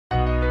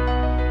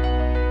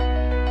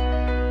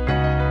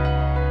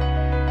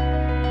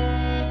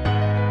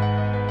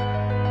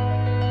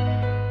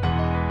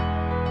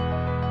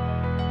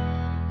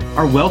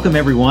Welcome,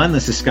 everyone.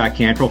 This is Scott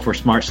Cantrell for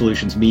Smart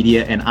Solutions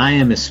Media, and I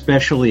am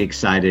especially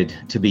excited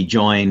to be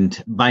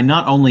joined by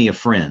not only a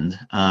friend,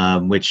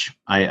 which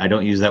I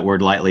don't use that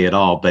word lightly at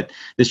all, but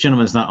this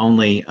gentleman is not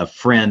only a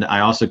friend, I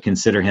also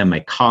consider him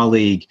a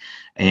colleague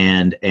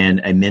and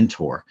a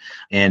mentor.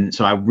 And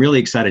so I'm really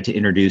excited to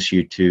introduce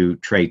you to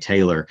Trey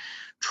Taylor.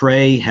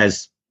 Trey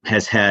has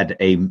had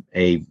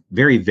a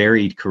very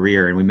varied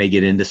career, and we may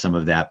get into some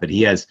of that, but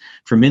he has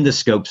tremendous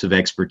scopes of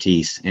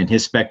expertise, and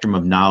his spectrum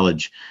of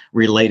knowledge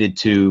related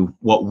to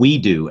what we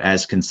do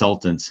as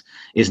consultants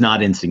is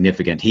not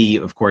insignificant. He,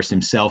 of course,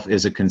 himself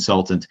is a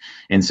consultant,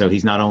 and so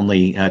he's not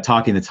only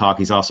talking the talk,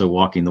 he's also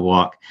walking the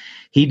walk.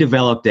 He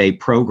developed a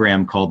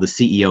program called the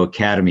CEO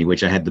Academy,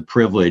 which I had the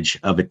privilege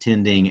of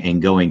attending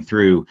and going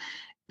through.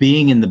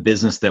 Being in the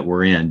business that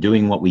we're in,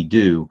 doing what we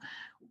do,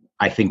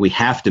 I think we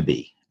have to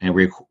be, and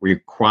we're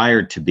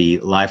required to be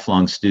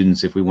lifelong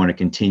students if we want to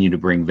continue to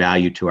bring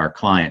value to our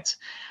clients.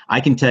 I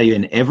can tell you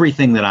in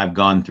everything that I've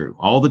gone through,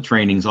 all the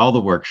trainings, all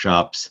the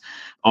workshops,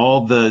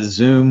 all the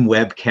Zoom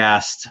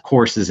webcast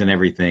courses and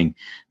everything,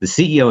 the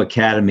CEO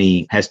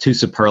Academy has two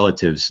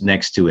superlatives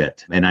next to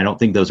it, and I don't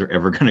think those are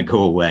ever going to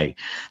go away.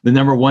 The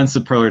number one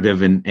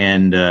superlative,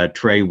 and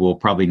Trey will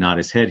probably nod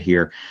his head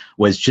here,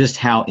 was just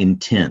how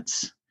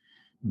intense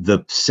the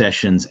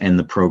sessions and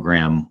the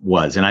program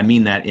was. And I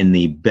mean that in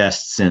the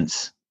best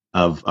sense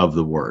of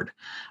the word.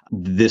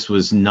 This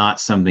was not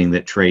something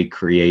that Trey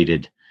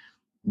created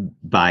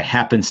by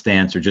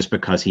happenstance or just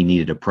because he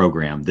needed a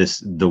program.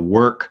 The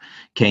work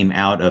came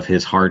out of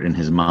his heart and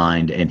his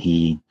mind, and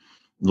he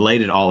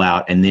laid it all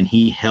out. And then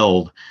he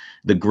held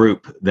the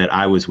group that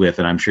I was with,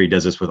 and I'm sure he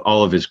does this with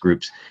all of his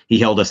groups. He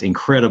held us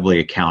incredibly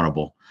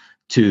accountable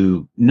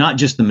to not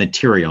just the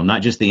material,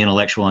 not just the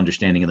intellectual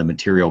understanding of the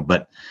material,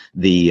 but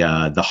the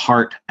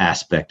heart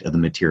aspect of the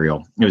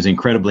material. It was an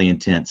incredibly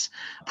intense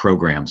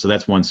program. So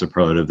that's one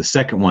superlative. The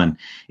second one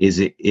is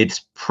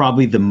it's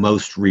probably the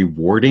most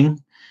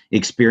rewarding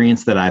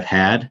experience that I've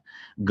had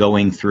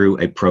going through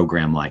a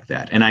program like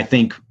that. And I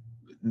think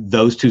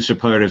those two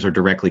superlatives are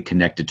directly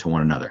connected to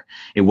one another.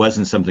 It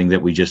wasn't something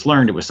that we just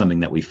learned, it was something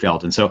that we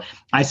felt. And so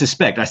I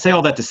say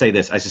all that to say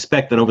this, I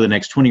suspect that over the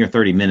next 20 or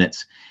 30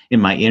 minutes in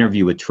my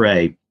interview with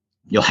Trey,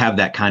 you'll have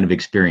that kind of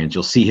experience.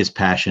 You'll see his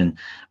passion.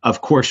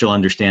 Of course, you'll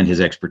understand his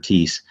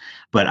expertise,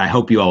 but I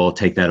hope you all will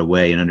take that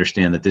away and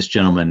understand that this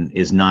gentleman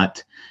is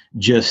not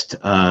just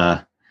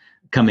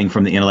coming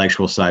from the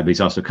intellectual side, but he's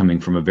also coming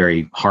from a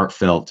very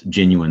heartfelt,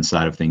 genuine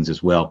side of things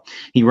as well.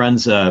 He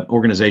runs an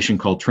organization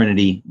called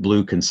Trinity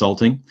Blue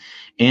Consulting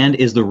and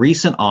is the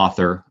recent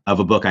author of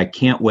a book I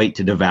can't wait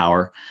to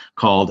devour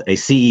called A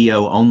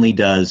CEO Only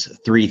Does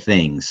Three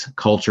Things: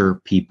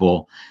 Culture,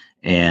 People,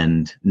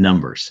 and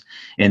Numbers.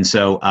 And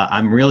so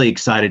I'm really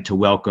excited to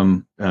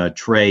welcome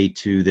Trey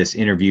to this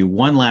interview.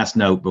 One last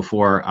note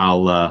before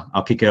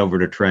I'll kick it over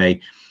to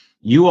Trey.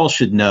 You all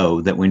should know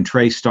that when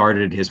Trey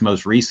started his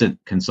most recent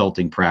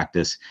consulting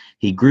practice,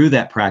 he grew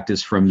that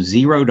practice from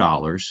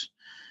 $0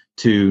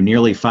 to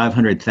nearly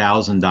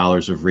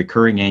 $500,000 of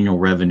recurring annual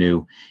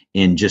revenue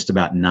in just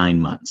about 9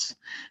 months.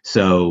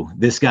 So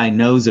this guy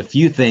knows a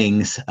few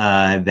things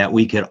that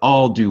we could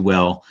all do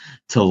well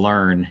to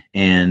learn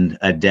and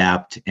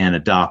adapt and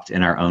adopt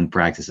in our own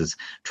practices.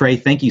 Trey,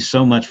 thank you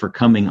so much for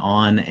coming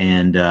on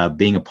and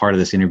being a part of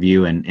this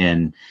interview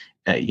and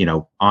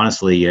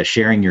honestly,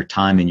 sharing your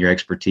time and your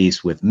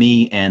expertise with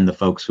me and the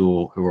folks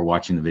who are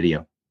watching the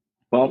video.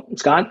 Well,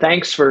 Scott,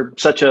 thanks for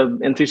such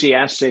an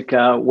enthusiastic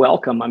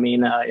welcome. I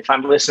mean, if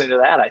I'm listening to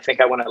that, I think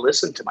I want to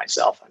listen to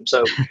myself. I'm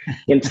so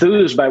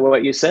enthused by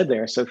what you said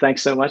there. So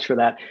thanks so much for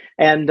that.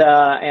 And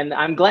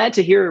I'm glad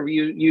to hear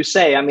you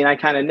say, I mean, I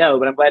kind of know,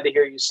 but I'm glad to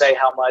hear you say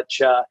how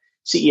much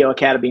CEO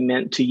Academy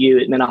meant to you.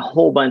 It meant a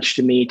whole bunch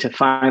to me to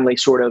finally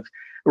sort of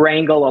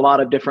wrangle a lot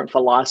of different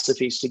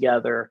philosophies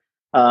together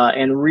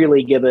and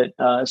really give it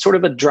sort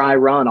of a dry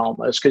run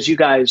almost, because you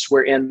guys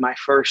were in my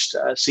first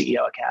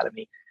CEO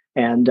Academy.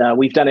 And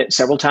we've done it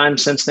several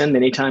times since then,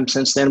 many times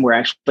since then. We're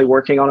actually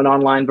working on an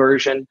online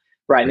version.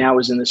 Right now I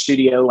was in the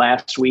studio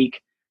last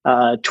week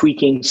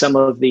tweaking some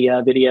of the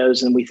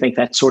videos, and we think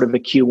that's sort of a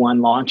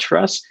Q1 launch for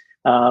us.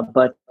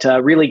 But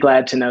really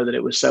glad to know that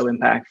it was so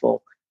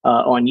impactful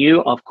on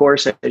you, of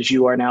course, as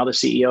you are now the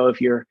CEO of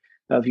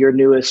your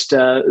newest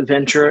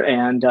venture.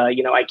 And,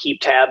 I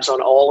keep tabs on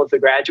all of the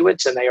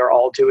graduates, and they are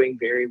all doing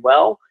very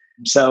well.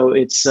 So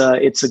it's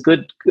a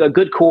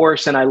good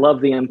course, and I love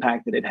the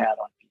impact that it had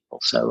on people.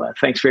 So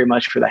thanks very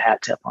much for the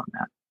hat tip on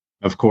that.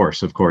 Of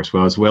course.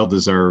 Well, it's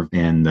well-deserved,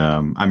 and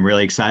I'm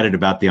really excited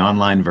about the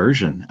online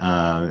version.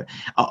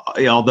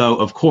 Although,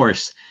 of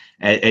course,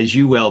 as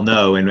you well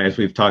know, and as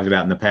we've talked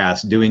about in the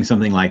past, doing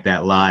something like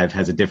that live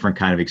has a different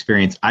kind of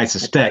experience. I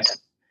suspect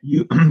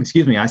you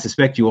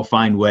will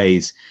find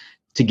ways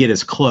to get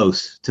as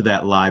close to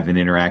that live and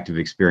interactive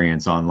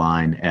experience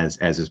online as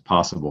is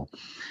possible.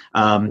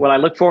 Well, I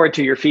look forward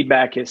to your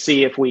feedback and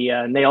see if we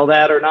nail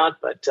that or not.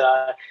 But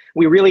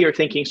we really are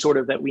thinking sort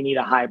of that we need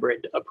a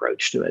hybrid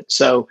approach to it.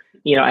 So,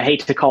 I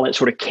hate to call it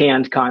sort of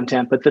canned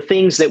content, but the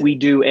things that we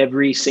do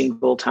every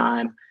single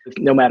time,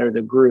 no matter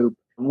the group,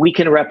 we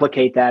can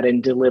replicate that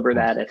and deliver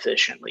that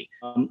efficiently.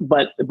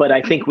 But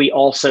I think we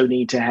also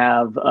need to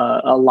have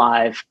a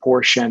live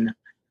portion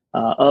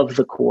of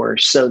the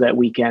course so that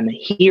we can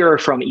hear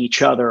from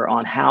each other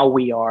on how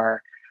we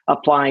are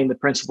applying the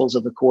principles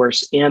of the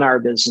course in our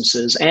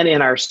businesses and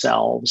in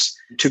ourselves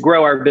to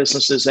grow our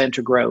businesses and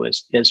to grow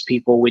as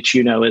people, which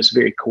is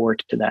very core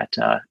to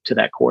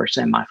that course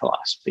and my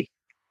philosophy.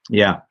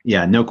 Yeah,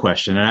 no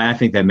question. And I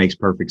think that makes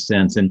perfect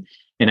sense. And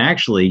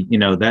actually,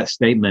 that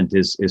statement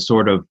is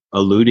sort of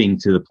alluding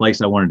to the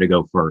place I wanted to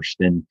go first.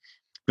 And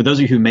for those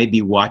of you who may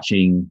be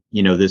watching,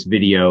 this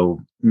video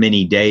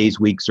many days,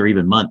 weeks, or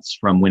even months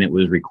from when it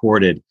was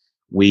recorded,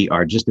 we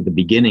are just at the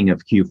beginning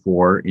of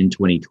Q4 in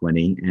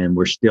 2020, and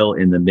we're still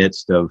in the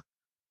midst of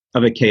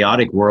a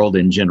chaotic world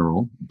in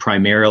general,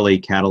 primarily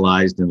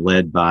catalyzed and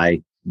led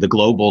by the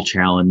global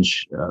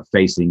challenge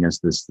facing us,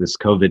 this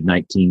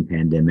COVID-19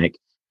 pandemic.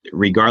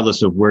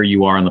 Regardless of where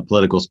you are on the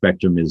political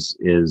spectrum is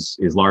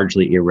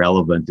largely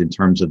irrelevant in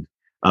terms of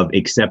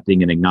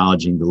accepting and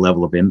acknowledging the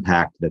level of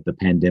impact that the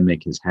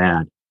pandemic has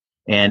had.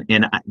 And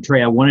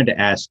Trey, I wanted to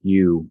ask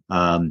you,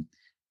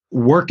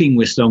 working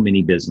with so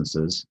many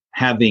businesses,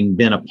 having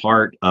been a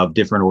part of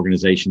different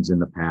organizations in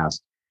the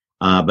past,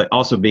 but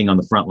also being on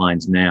the front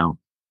lines now,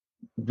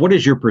 what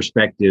is your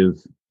perspective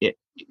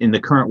in the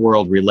current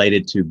world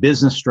related to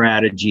business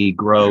strategy,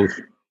 growth,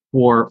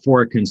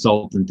 for a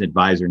consultant,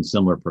 advisor, and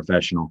similar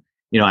professional?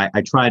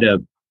 I try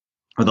to,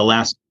 for the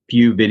last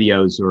few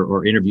videos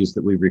or interviews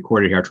that we've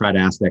recorded here, I try to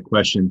ask that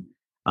question.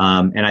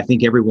 And I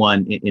think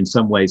everyone in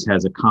some ways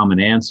has a common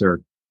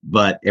answer,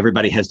 but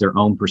everybody has their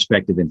own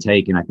perspective and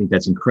take. And I think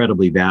that's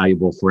incredibly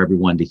valuable for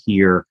everyone to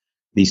hear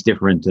these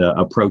different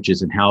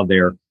approaches and how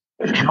they're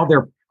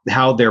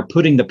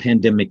putting the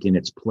pandemic in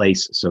its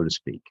place, so to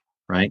speak.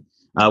 Right?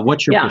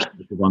 What's your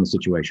perspective on the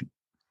situation?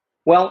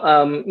 Well,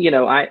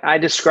 I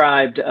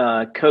described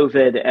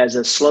COVID as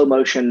a slow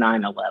motion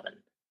 9/11.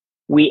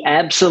 We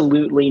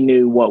absolutely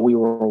knew what we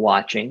were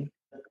watching.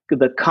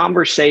 The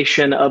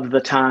conversation of the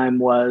time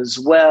was,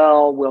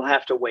 well, we'll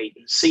have to wait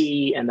and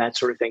see and that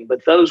sort of thing.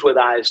 But those with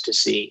eyes to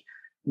see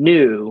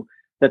knew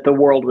that the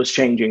world was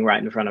changing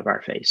right in front of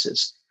our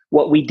faces.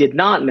 What we did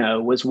not know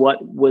was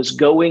what was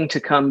going to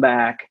come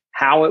back,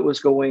 how it was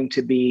going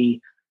to be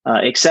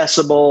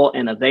accessible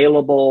and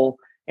available,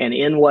 and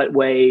in what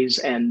ways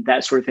and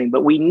that sort of thing.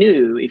 But we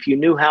knew, if you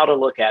knew how to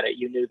look at it,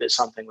 you knew that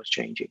something was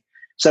changing.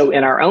 So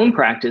in our own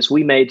practice,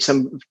 we made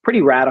some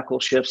pretty radical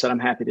shifts that I'm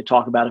happy to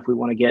talk about if we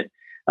want to get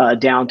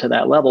down to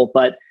that level.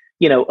 But,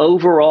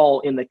 overall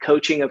in the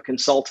coaching of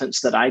consultants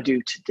that I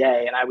do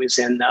today, and I was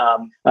in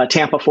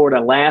Tampa,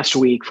 Florida last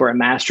week for a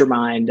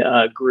mastermind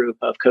group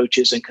of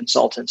coaches and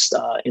consultants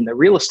in the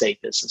real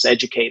estate business,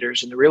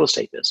 educators in the real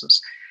estate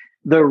business.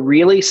 The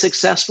really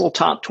successful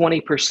top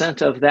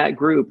 20% of that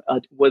group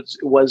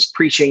was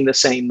preaching the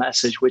same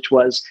message, which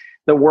was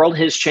the world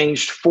has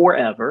changed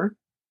forever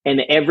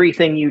and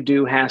everything you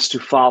do has to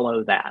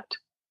follow that.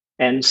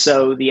 And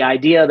so the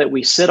idea that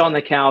we sit on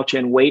the couch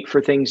and wait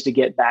for things to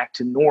get back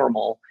to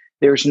normal,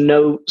 there's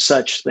no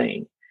such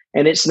thing.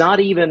 And it's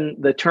not even,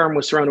 the term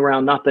was thrown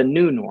around, not the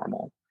new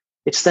normal.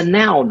 It's the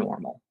now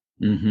normal,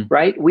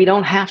 right? We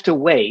don't have to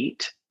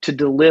wait to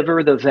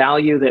deliver the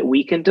value that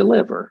we can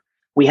deliver.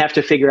 We have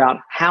to figure out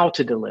how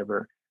to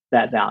deliver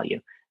that value.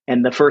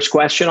 And the first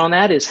question on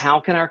that is, how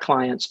can our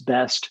clients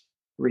best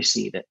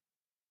receive it?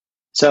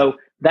 So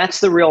that's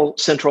the real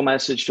central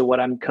message to what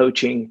I'm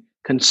coaching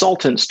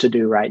consultants to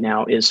do right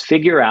now, is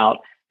figure out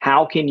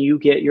how can you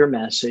get your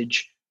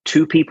message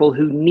to people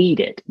who need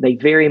it. They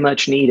very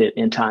much need it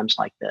in times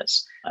like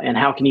this. And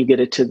how can you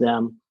get it to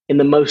them in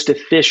the most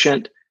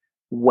efficient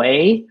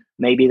way?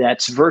 Maybe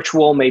that's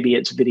virtual, maybe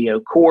it's video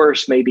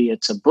course, maybe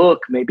it's a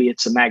book, maybe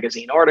it's a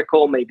magazine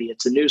article, maybe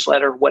it's a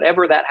newsletter,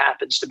 whatever that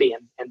happens to be.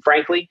 And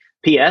frankly,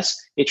 P.S.,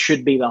 it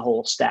should be the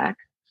whole stack.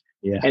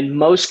 Yeah. And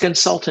most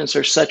consultants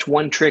are such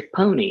one-trick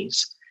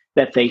ponies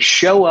that they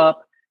show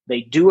up,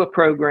 they do a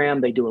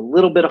program, they do a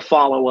little bit of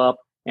follow-up,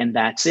 and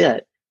that's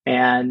it.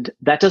 And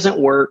that doesn't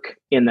work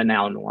in the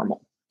now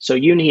normal. So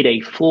you need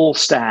a full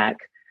stack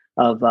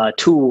of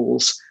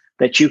tools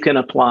that you can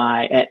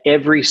apply at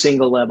every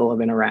single level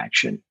of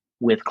interaction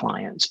with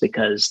clients,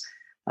 because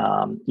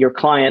your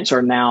clients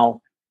are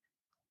now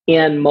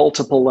in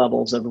multiple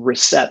levels of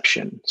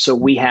reception. So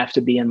we have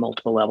to be in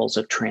multiple levels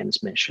of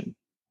transmission.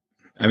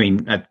 I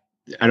mean,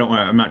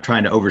 I'm not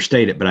trying to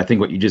overstate it, but I think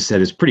what you just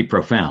said is pretty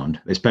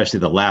profound, especially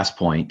the last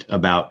point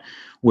about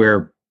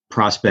where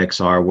prospects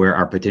are, where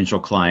our potential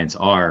clients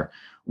are.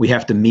 We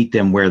have to meet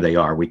them where they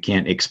are. We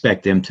can't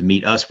expect them to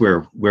meet us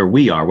where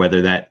we are,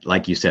 whether that,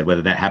 like you said,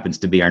 whether that happens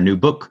to be our new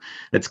book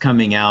that's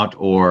coming out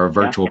or a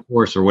virtual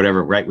course or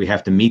whatever, right? We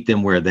have to meet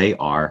them where they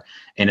are.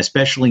 And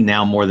especially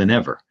now more than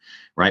ever,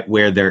 right?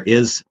 Where there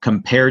is,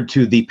 compared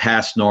to the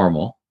past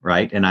normal,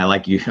 right? And I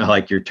like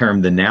your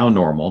term, the now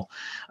normal,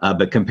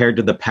 but compared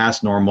to the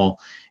past normal,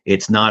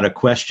 it's not a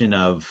question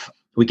of,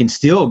 we can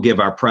still give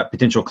our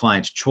potential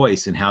clients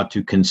choice in how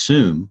to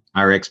consume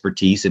our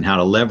expertise and how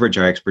to leverage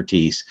our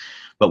expertise,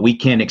 but we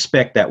can't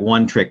expect that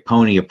one-trick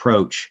pony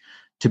approach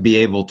to be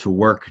able to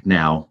work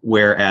now,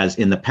 whereas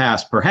in the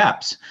past,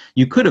 perhaps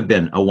you could have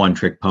been a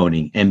one-trick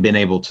pony and been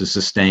able to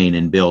sustain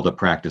and build a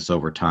practice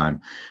over time.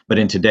 But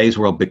in today's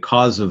world,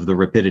 because of the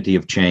rapidity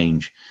of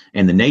change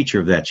and the nature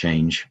of that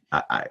change,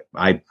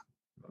 I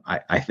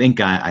think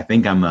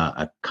I'm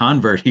a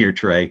convert here,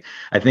 Trey.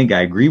 I think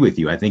I agree with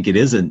you. I think it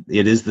is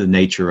the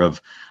nature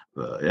of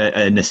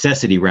a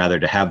necessity, rather,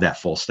 to have that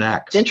full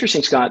stack. It's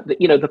interesting, Scott.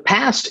 The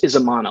past is a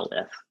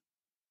monolith,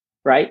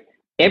 right?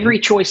 Every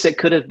choice that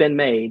could have been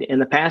made in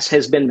the past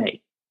has been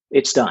made.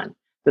 It's done.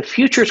 The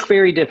future is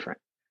very different.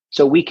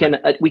 So we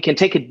can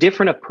take a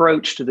different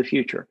approach to the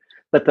future.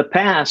 But the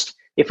past,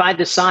 if I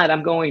decide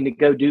I'm going to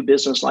go do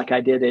business like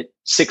I did it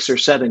 6 or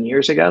 7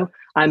 years ago,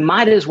 I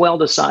might as well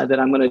decide that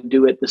I'm going to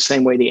do it the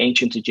same way the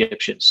ancient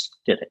Egyptians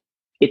did it.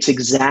 It's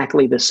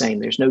exactly the same.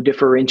 There's no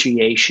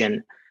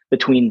differentiation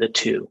between the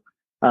two.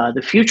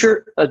 The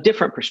future, a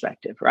different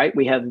perspective, right?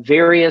 We have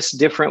various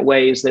different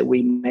ways that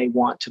we may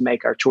want to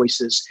make our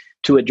choices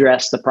to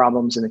address the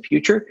problems in the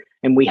future.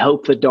 And we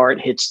hope the dart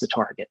hits the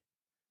target.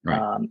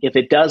 Right. If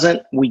it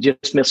doesn't, we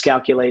just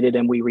miscalculated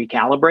and we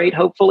recalibrate,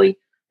 hopefully.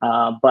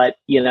 But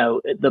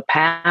the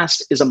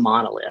past is a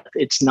monolith.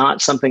 It's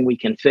not something we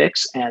can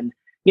fix. And,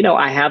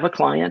 I have a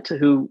client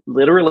who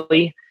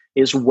literally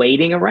is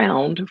waiting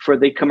around for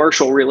the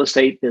commercial real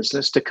estate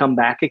business to come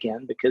back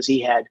again because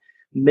he had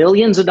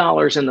millions of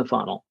dollars in the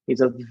funnel.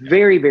 He's a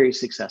very, very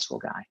successful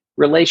guy,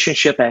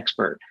 relationship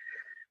expert.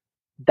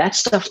 That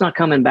stuff's not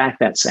coming back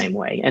that same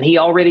way. And he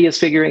already is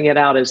figuring it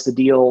out as the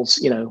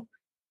deals,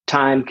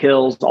 time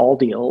kills all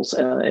deals.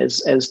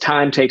 As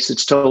time takes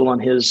its toll on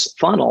his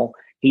funnel,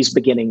 he's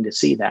beginning to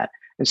see that.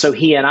 And so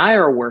he and I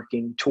are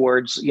working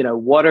towards,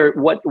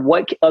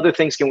 what other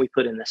things can we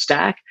put in the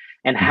stack,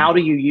 and how do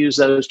you use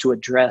those to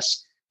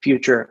address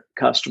future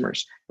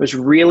customers? I was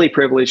really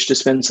privileged to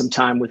spend some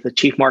time with the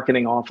chief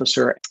marketing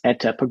officer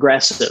at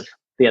Progressive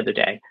the other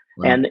day.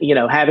 Wow. And,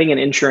 having an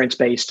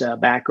insurance-based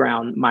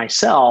background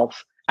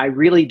myself, I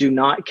really do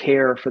not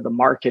care for the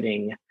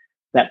marketing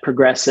that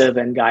Progressive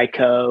and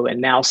Geico and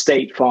now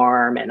State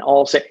Farm and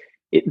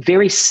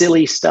very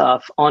silly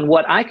stuff on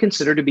what I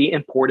consider to be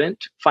important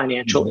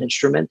financial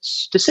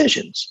instruments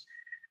decisions.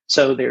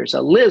 So there's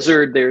a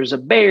lizard, there's a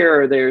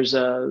bear, there's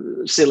a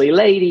silly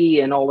lady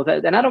and all of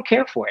that. And I don't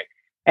care for it.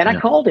 And I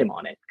called him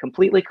on it,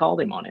 completely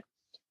called him on it.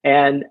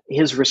 And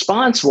his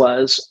response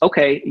was,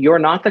 okay, you're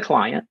not the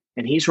client.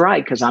 And he's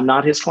right, because I'm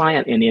not his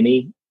client in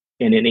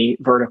any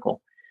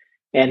vertical.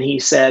 And he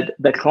said,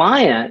 the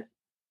client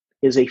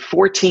is a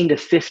 14 to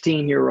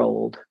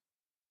 15-year-old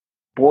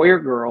boy or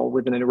girl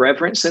with an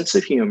irreverent sense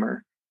of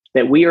humor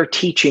that we are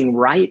teaching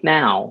right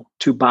now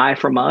to buy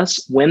from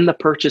us when the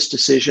purchase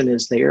decision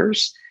is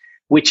theirs,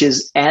 which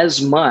is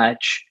as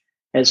much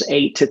as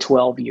 8 to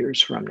 12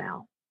 years from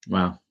now.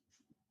 Wow.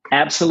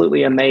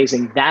 Absolutely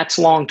amazing. That's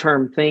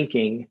long-term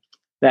thinking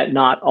that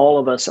not all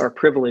of us are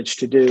privileged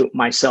to do,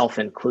 myself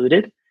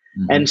included.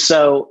 Mm-hmm. And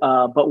so,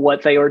 but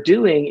what they are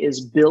doing is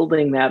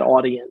building that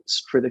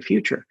audience for the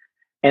future.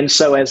 And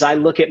so as I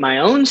look at my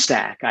own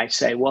stack, I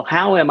say, well,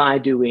 how am I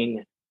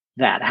doing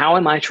that? How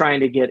am I trying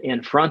to get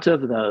in front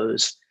of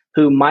those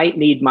who might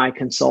need my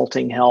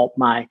consulting help,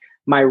 my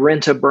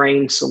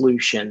rent-a-brain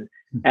solution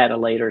at a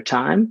later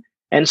time?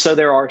 And so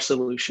there are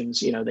solutions,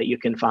 that you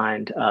can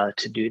find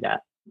to do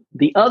that.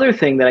 The other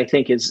thing that I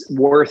think is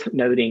worth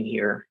noting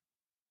here,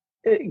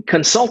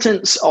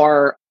 consultants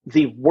are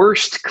the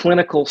worst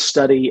clinical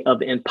study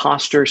of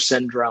imposter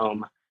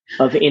syndrome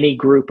of any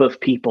group of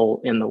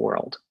people in the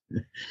world.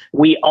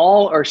 We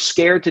all are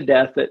scared to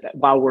death that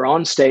while we're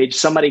on stage,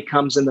 somebody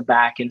comes in the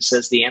back and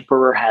says the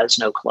emperor has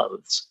no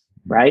clothes,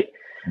 right?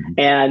 Mm-hmm.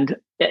 And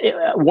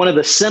one of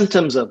the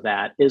symptoms of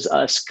that is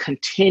us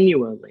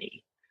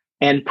continually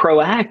and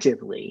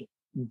proactively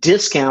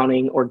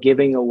discounting or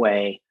giving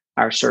away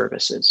our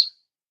services,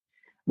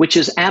 which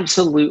is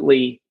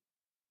absolutely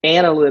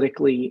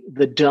analytically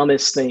the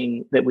dumbest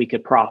thing that we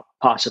could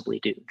possibly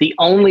do. The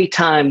only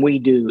time we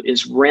do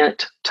is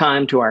rent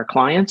time to our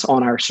clients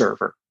on our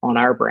server, on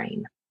our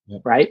brain,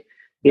 right?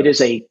 It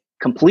is a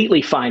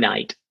completely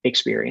finite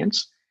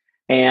experience.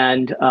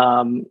 And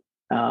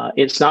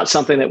it's not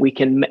something that we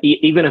can,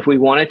 even if we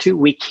wanted to,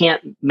 we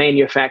can't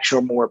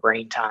manufacture more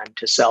brain time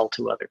to sell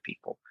to other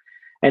people.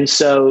 And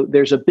so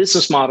there's a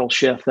business model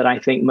shift that I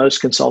think most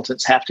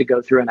consultants have to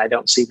go through, and I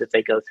don't see that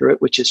they go through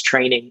it, which is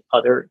training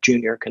other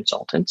junior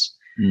consultants.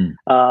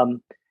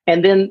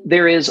 And then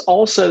there is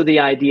also the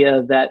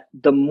idea that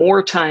the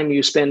more time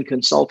you spend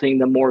consulting,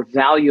 the more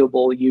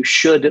valuable you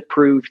should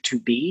prove to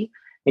be,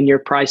 and your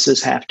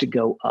prices have to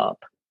go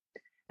up.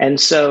 And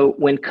so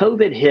when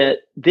COVID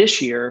hit this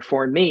year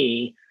for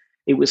me,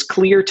 it was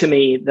clear to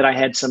me that I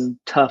had some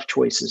tough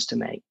choices to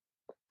make.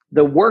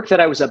 The work that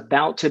I was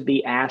about to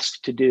be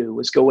asked to do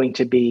was going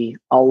to be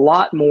a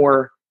lot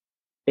more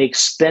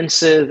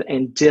expensive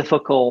and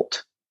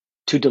difficult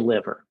to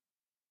deliver.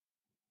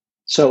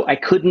 So I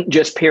couldn't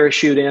just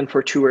parachute in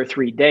for 2 or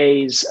 3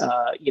 days,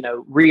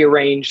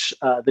 rearrange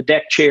the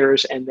deck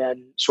chairs and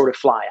then sort of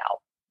fly out.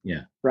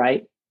 Yeah.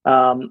 Right.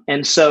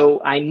 And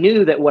so I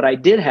knew that what I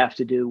did have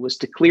to do was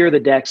to clear the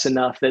decks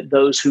enough that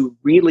those who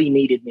really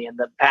needed me, and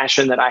the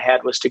passion that I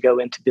had was to go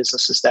into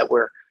businesses that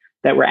were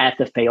at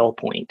the fail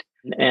point.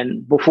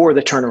 And before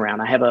the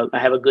turnaround, I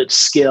have a good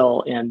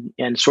skill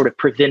in sort of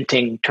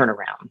preventing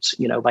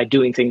turnarounds, by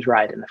doing things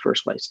right in the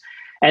first place.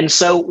 And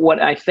so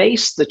what I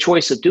faced the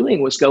choice of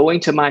doing was going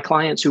to my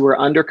clients who were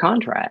under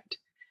contract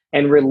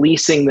and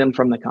releasing them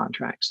from the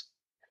contracts,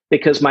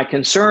 because my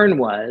concern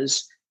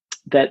was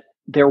that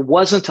there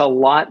wasn't a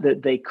lot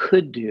that they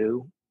could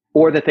do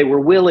or that they were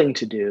willing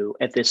to do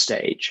at this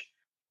stage.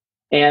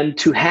 And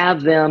to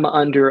have them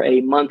under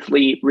a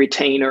monthly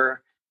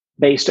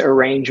retainer-based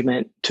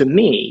arrangement, to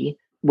me,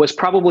 was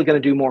probably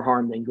going to do more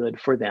harm than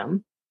good for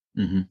them.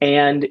 Mm-hmm.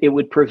 And it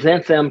would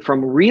prevent them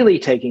from really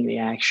taking the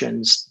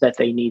actions that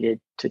they needed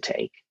to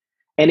take.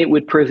 And it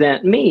would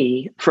prevent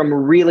me from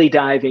really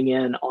diving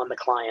in on the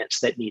clients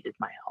that needed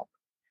my help.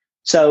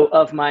 So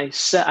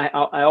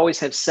I always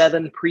have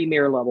 7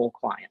 premier level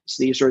clients.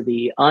 These are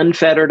the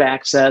unfettered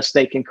access.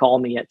 They can call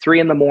me at 3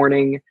 a.m.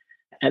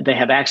 and they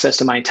have access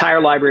to my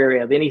entire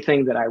library of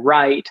anything that I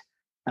write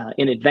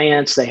in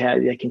advance.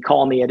 They can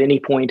call me at any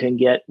point and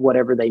get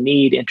whatever they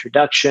need,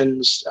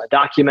 introductions,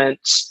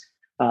 documents,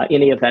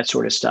 any of that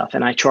sort of stuff.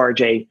 And I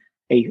charge a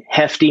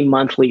hefty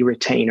monthly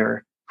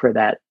retainer for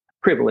that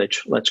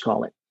privilege, let's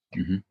call it.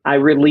 Mm-hmm. I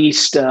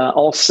released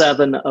all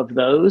 7 of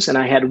those, and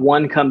I had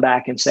one come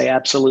back and say,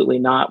 absolutely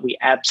not. We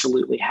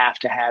absolutely have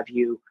to have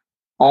you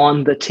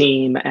on the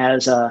team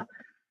as a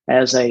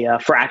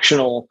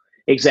fractional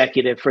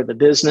executive for the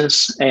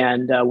business,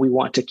 and we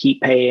want to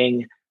keep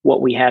paying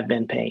what we have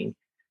been paying.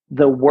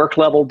 The work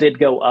level did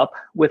go up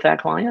with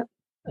that client,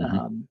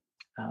 mm-hmm.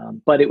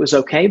 But it was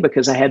okay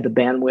because I had the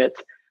bandwidth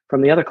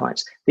from the other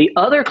clients. The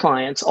other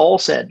clients all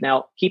said,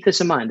 now keep this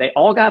in mind, they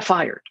all got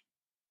fired.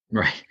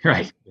 Right.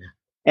 Yeah.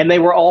 And they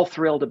were all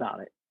thrilled about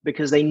it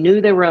because they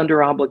knew they were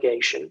under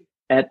obligation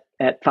at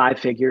 5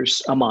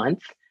 figures a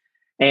month,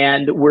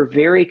 and were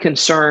very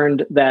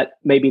concerned that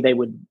maybe they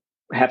would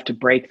have to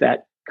break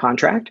that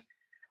contract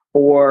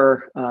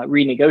or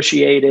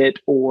renegotiate it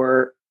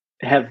or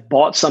have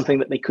bought something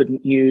that they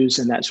couldn't use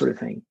and that sort of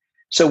thing.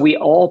 So we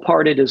all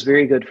parted as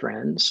very good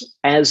friends.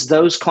 As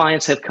those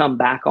clients have come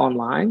back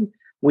online,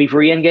 we've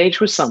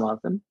re-engaged with some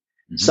of them.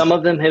 Mm-hmm. Some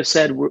of them have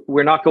said,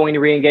 we're not going to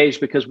re-engage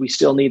because we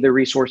still need the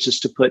resources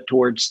to put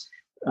towards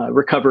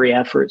recovery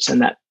efforts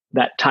and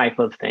that type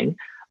of thing.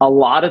 A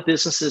lot of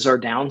businesses are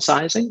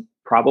downsizing,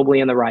 probably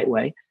in the right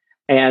way,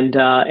 and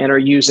are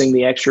using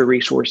the extra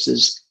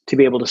resources to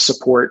be able to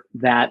support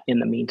that in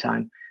the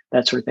meantime,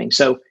 that sort of thing.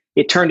 So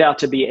it turned out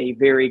to be a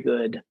very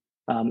good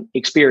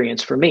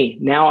experience for me.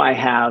 Now I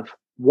have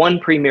one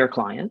premier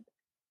client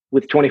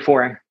with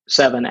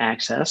 24/7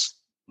 access.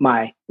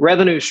 My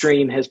revenue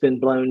stream has been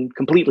blown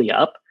completely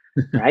up,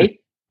 right?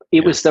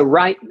 It was the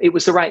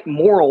right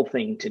moral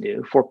thing to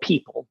do for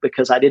people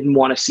because I didn't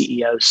want a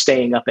CEO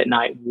staying up at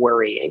night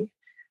worrying.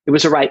 It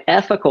was the right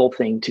ethical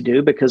thing to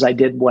do because I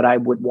did what I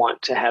would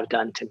want to have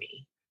done to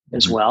me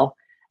as well.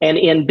 And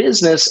in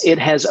business, it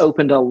has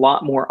opened a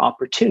lot more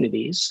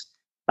opportunities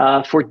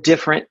for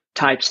different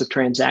types of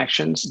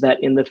transactions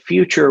that in the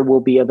future will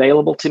be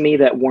available to me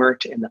that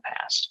weren't in the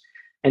past.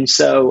 And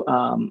so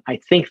I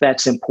think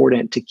that's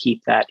important to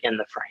keep that in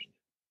the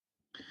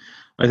frame.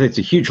 I think it's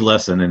a huge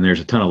lesson, and there's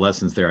a ton of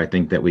lessons there I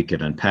think that we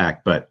could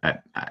unpack. But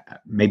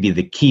maybe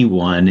the key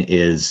one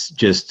is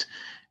just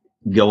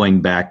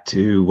going back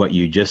to what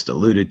you just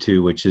alluded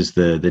to, which is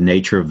the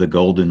nature of the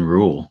golden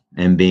rule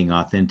and being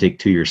authentic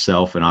to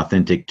yourself and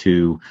authentic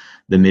to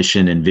the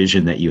mission and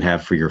vision that you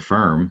have for your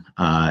firm.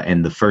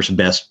 And the first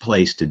best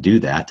place to do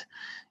that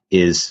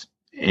is,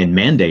 and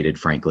mandated,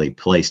 frankly,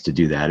 place to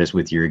do that is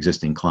with your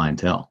existing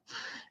clientele.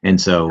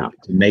 And so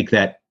to make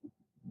that,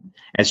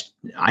 as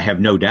I have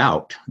no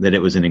doubt that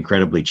it was an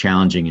incredibly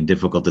challenging and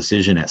difficult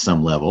decision at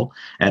some level.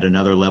 At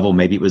another level,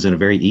 maybe it was a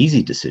very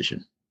easy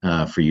decision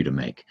for you to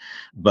make.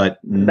 But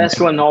the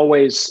best one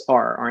always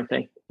are, aren't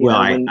they?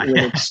 When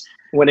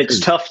it's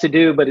tough to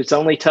do, but it's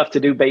only tough to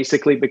do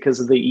basically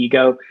because of the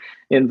ego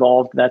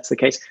involved. That's the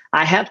case.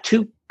 I have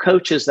 2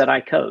 coaches that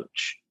I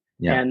coach.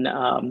 Yeah.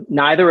 And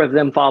neither of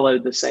them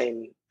followed the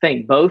same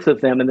thing. Both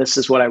of them, and this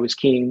is what I was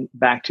keying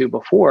back to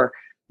before,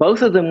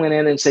 both of them went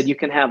in and said, you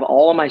can have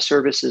all of my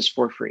services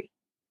for free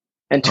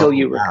until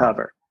you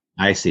recover.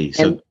 I see.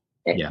 So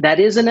that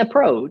is an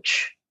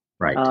approach.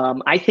 Right.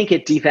 I think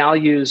it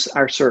devalues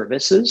our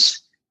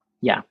services.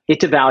 Yeah, it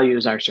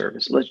devalues our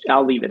service.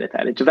 I'll leave it at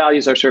that. It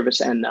devalues our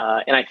service, and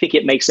I think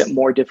it makes it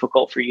more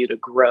difficult for you to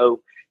grow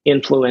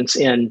influence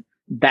in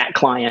that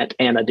client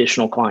and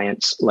additional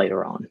clients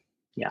later on.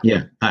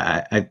 Yeah,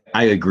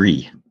 I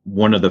agree.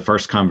 One of the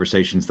first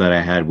conversations that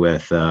I had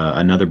with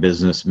another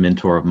business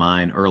mentor of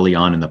mine early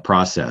on in the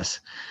process,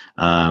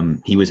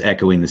 he was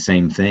echoing the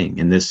same thing.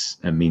 And this,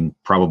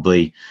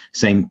 probably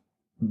same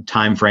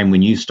time frame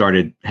when you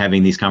started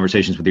having these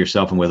conversations with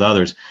yourself and with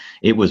others,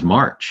 it was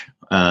March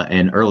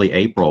and early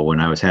April when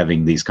I was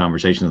having these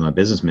conversations with my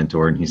business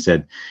mentor. And he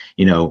said,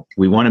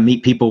 we want to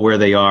meet people where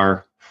they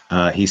are.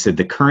 He said,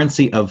 the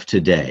currency of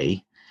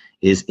today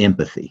is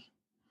empathy.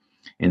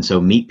 And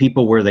so meet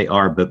people where they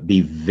are, but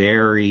be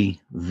very,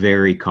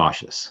 very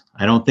cautious.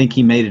 I don't think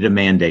he made it a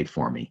mandate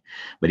for me,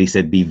 but he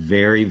said, be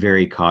very,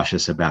 very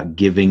cautious about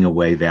giving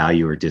away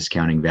value or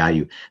discounting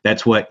value.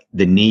 That's what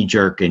the knee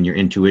jerk and your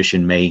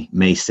intuition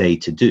may say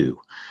to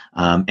do.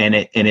 And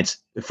it's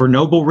for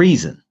noble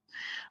reason,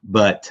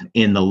 but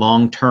in the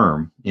long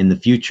term, in the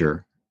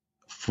future,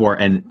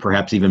 and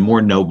perhaps even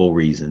more noble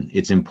reason,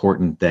 it's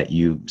important that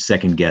you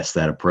second guess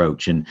that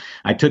approach. And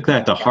I took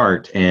that to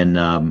heart, and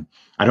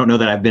I don't know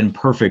that I've been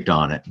perfect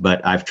on it,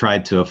 but I've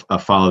tried to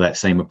follow that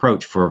same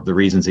approach for the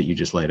reasons that you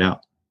just laid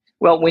out.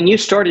 Well, when you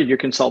started your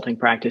consulting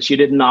practice, you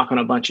didn't knock on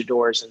a bunch of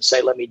doors and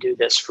say, let me do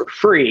this for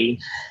free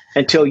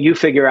until you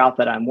figure out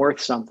that I'm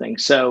worth something.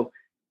 So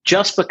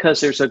just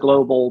because there's a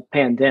global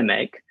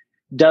pandemic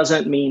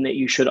doesn't mean that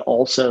you should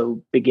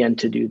also begin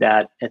to do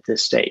that at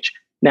this stage.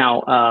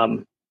 Now,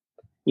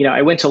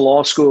 I went to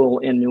law school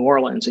in New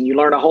Orleans, and you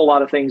learn a whole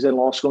lot of things in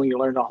law school, and you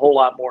learn a whole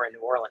lot more in New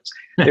Orleans.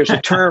 There's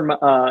a term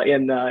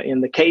in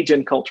the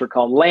Cajun culture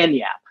called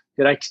lagniappe.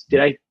 Did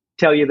I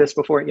tell you this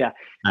before? Yeah.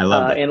 I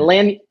love that. And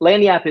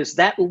lagniappe is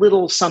that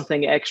little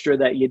something extra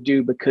that you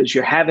do because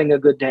you're having a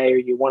good day or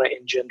you want to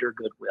engender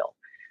goodwill.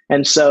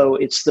 And so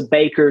it's the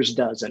baker's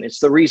dozen. It's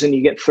the reason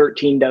you get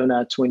 13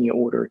 donuts when you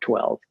order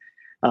 12,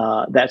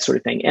 that sort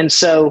of thing. And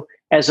so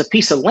as a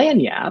piece of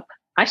lagniappe,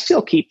 I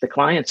still keep the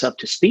clients up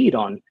to speed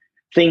on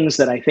things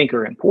that I think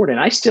are important.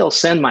 I still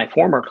send my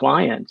former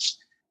clients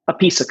a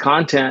piece of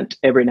content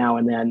every now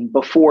and then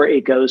before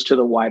it goes to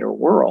the wider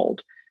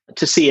world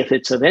to see if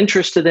it's of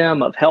interest to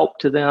them, of help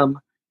to them,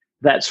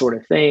 that sort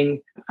of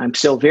thing. I'm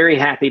still very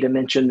happy to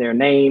mention their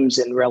names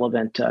in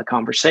relevant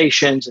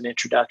conversations and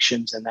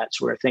introductions and that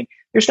sort of thing.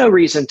 There's no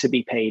reason to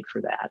be paid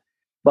for that.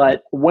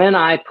 But when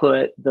I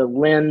put the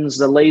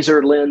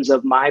laser lens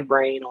of my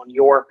brain on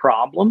your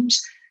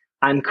problems,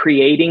 I'm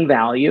creating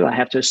value. I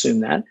have to assume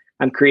that.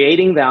 I'm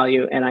creating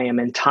value, and I am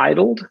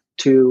entitled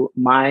to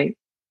my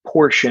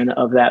portion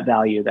of that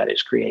value that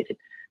is created.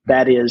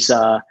 That is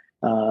a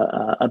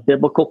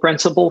biblical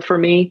principle for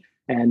me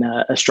and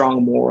a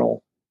strong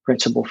moral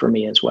principle for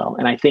me as well.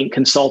 And I think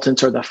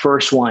consultants are the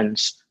first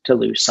ones to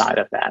lose sight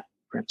of that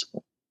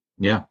principle.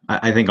 Yeah,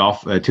 I think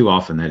too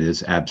often that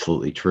is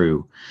absolutely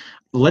true.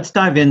 Let's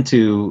dive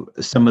into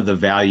some of the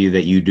value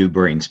that you do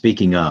bring,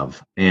 speaking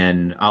of,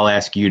 and I'll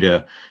ask you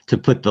to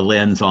put the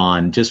lens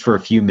on just for a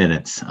few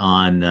minutes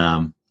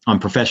on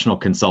professional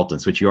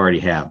consultants, which you already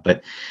have.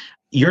 But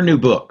your new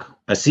book,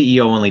 A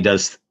CEO Only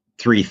Does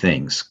Three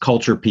Things: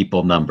 Culture,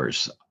 People,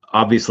 Numbers.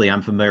 Obviously,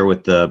 I'm familiar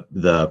with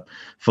the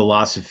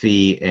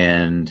philosophy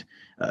and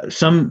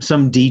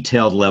some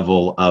detailed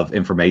level of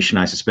information.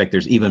 I suspect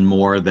there's even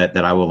more that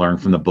I will learn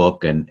from the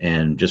book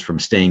and just from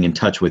staying in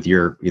touch with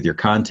your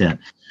content.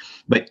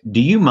 But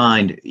do you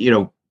mind,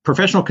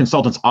 professional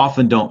consultants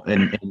often don't,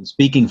 and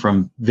speaking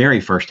from very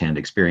firsthand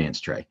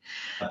experience, Trey,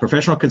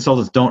 professional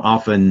consultants don't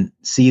often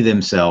see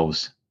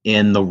themselves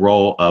in the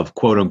role of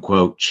quote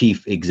unquote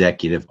chief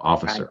executive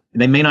officer. Right.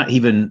 They may not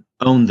even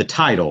own the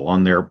title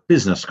on their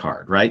business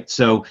card, right?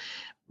 So,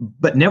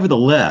 but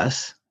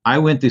nevertheless, I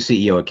went through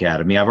CEO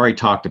Academy. I've already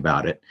talked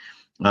about it,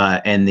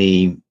 and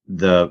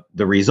the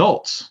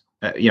results.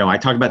 I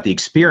talked about the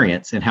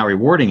experience and how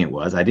rewarding it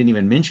was. I didn't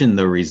even mention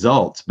the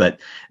results, but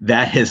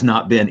that has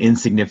not been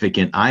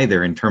insignificant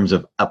either in terms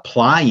of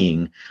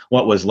applying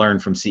what was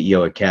learned from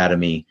CEO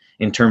Academy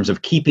in terms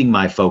of keeping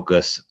my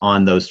focus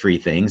on those three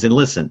things. And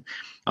listen,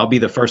 I'll be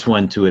the first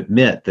one to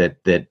admit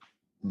that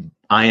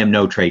I am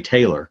no Trey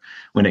Taylor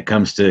when it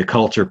comes to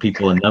culture,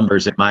 people, and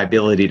numbers, and my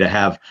ability to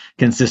have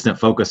consistent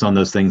focus on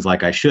those things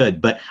like I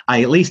should. But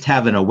I at least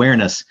have an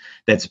awareness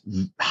that's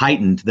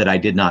heightened that I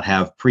did not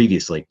have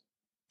previously.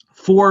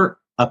 For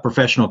a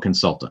professional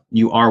consultant,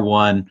 you are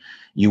one,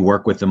 you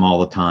work with them all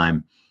the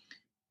time.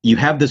 You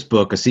have this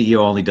book, A CEO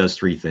Only Does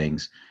Three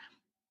Things.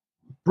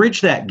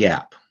 Bridge that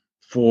gap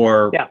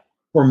for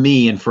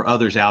me and for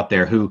others out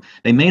there who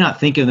they may not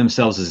think of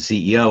themselves as a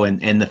CEO.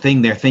 And the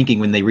thing they're thinking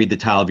when they read the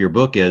title of your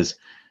book is,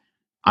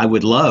 I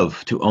would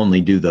love to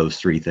only do those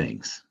three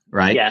things,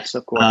 right? Yes,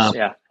 of course.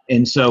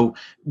 And so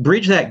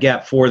bridge that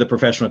gap for the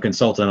professional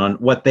consultant on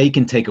what they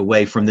can take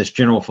away from this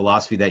general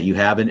philosophy that you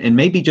have, and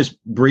maybe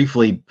just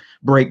briefly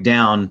break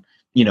down,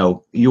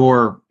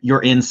 your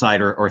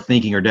insight or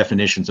thinking or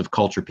definitions of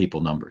culture,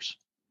 people, numbers.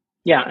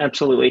 Yeah,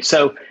 absolutely.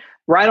 So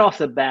right off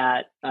the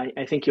bat,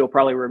 I think you'll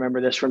probably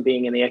remember this from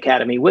being in the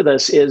academy with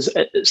us, is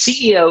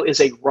CEO is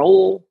a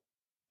role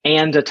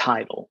and a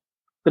title,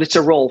 but it's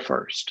a role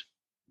first.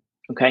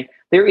 Okay.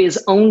 There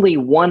is only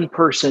one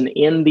person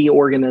in the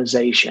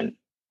organization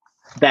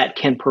that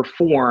can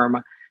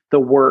perform the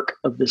work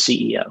of the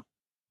CEO.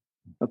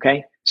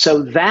 Okay.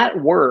 So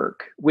that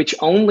work, which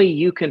only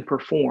you can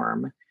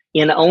perform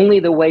in only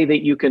the way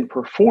that you can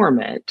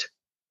perform it,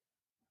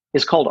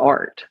 is called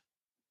art.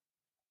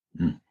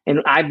 And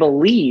I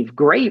believe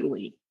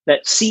greatly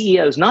that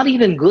CEOs, not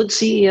even good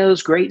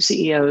CEOs, great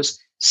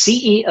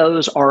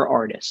CEOs are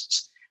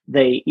artists.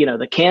 They,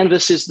 the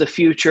canvas is the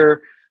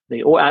future.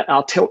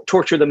 I'll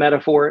torture the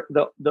metaphor.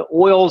 The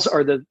oils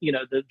are the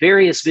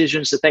various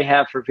visions that they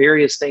have for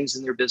various things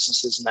in their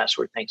businesses and that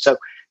sort of thing. So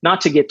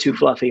not to get too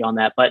fluffy on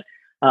that, but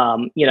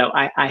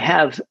I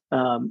have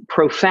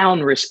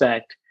profound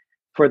respect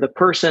for the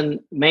person,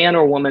 man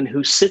or woman,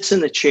 who sits in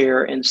the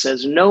chair and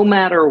says, no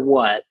matter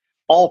what,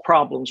 all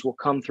problems will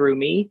come through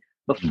me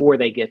before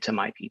they get to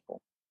my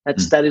people.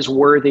 That is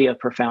worthy of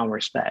profound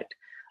respect.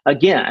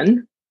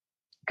 Again,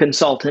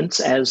 consultants,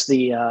 as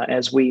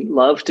we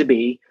love to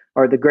be,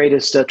 are the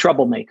greatest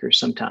troublemakers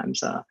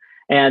sometimes.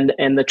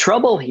 And the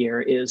trouble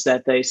here is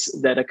that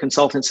a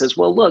consultant says,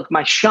 well, look,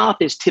 my shop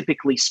is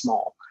typically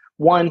small,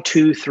 1,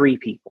 2, 3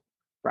 people,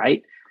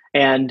 right?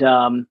 And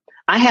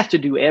I have to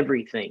do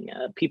everything.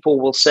 People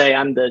will say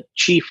I'm the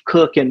chief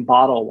cook and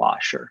bottle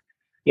washer.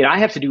 I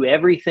have to do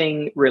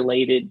everything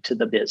related to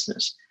the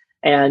business.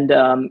 And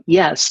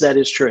yes, that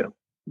is true.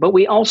 But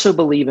we also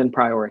believe in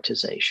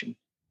prioritization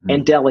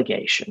and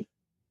delegation,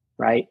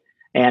 right?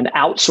 And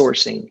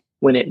outsourcing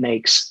when it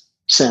makes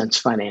sense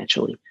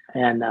financially,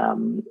 and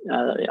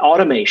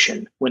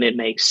automation when it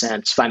makes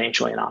sense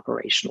financially and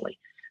operationally.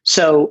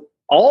 So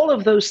all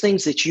of those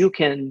things that you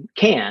can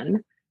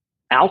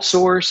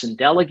outsource and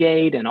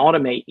delegate and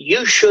automate,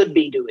 you should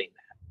be doing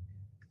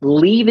that.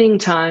 Leaving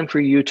time for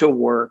you to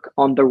work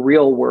on the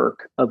real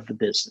work of the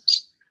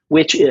business,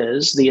 which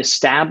is the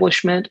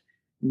establishment,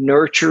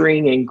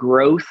 nurturing, and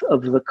growth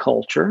of the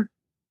culture,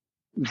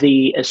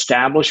 the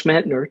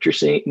establishment,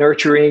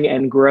 nurturing,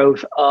 and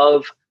growth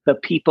of the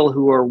people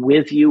who are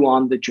with you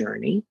on the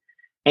journey,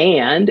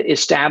 and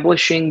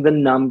establishing the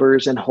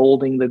numbers and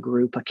holding the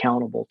group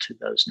accountable to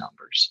those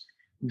numbers.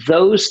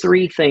 Those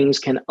 3 things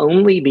can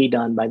only be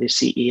done by the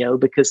CEO,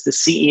 because the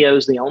CEO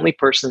is the only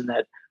person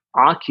that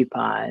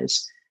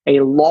occupies a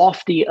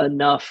lofty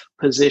enough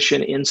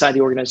position inside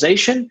the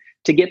organization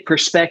to get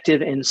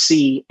perspective and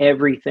see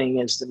everything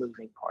as the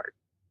moving part.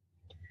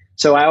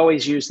 So I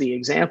always use the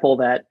example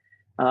that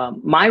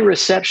my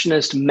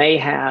receptionist may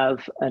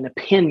have an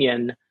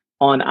opinion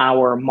on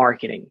our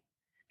marketing.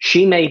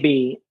 She may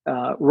be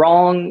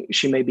wrong.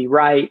 She may be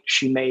right.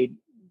 She may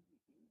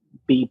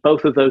be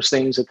both of those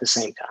things at the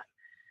same time.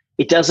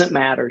 It doesn't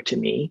matter to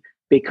me,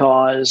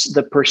 because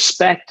the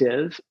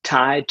perspective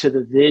tied to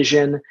the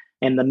vision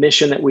and the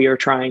mission that we are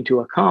trying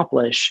to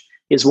accomplish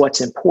is what's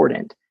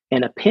important.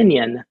 And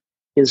opinion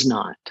is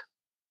not.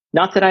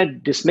 Not that I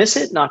dismiss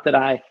it, not that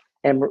I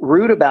am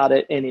rude about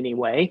it in any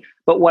way,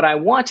 but what I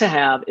want to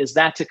have is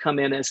that to come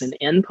in as an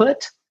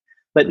input,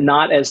 but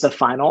not as the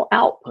final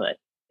output.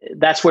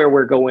 That's where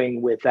we're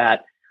going with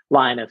that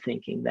line of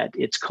thinking, that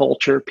it's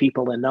culture,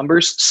 people, and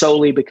numbers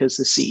solely because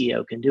the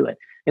CEO can do it.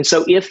 And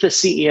so if the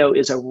CEO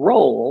is a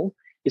role,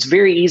 it's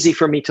very easy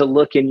for me to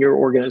look in your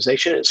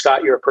organization. And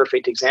Scott, you're a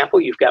perfect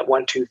example. You've got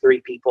 1, 2,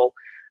 3 people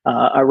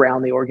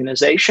around the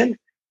organization.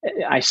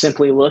 I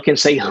simply look and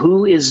say,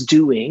 who is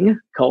doing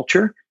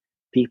culture,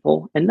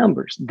 people, and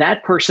numbers?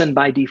 That person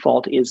by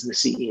default is the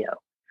CEO.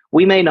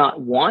 We may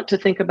not want to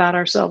think about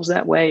ourselves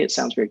that way. It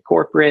sounds very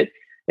corporate.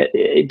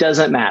 It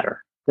doesn't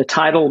matter. The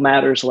title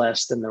matters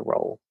less than the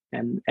role.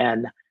 And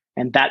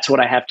that's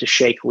what I have to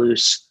shake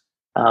loose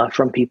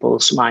from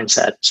people's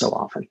mindset so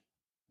often.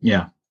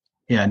 Yeah,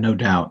 no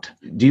doubt.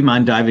 Do you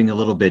mind diving a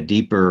little bit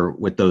deeper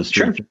with those?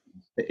 Sure.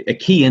 A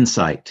key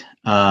insight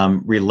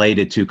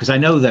related to, because I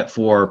know that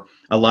for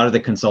a lot of the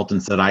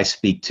consultants that I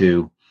speak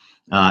to,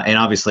 and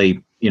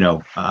obviously,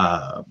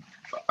 I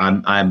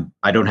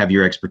don't have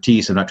your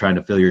expertise. I'm not trying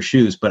to fill your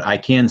shoes, but I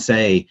can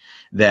say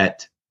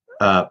that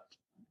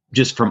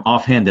just from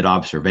offhanded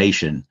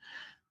observation,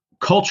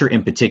 culture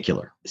in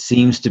particular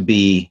seems to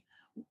be,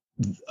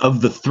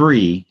 of the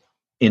 3,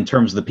 in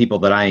terms of the people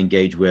that I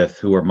engage with,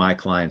 who are my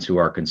clients, who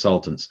are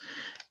consultants,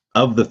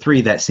 of the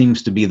 3, that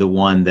seems to be the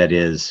one that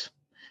is,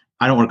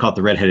 I don't want to call it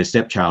the redheaded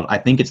stepchild. I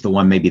think it's the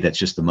one maybe that's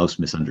just the most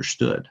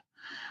misunderstood.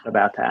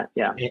 About that,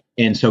 yeah.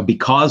 And so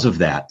because of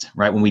that,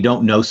 right, when we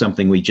don't know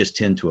something, we just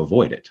tend to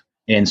avoid it.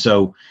 And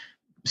so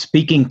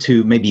speaking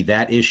to maybe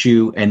that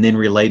issue, and then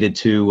related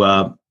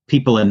to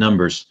people and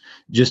numbers,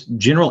 just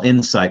general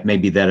insight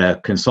maybe that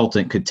a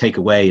consultant could take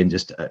away, and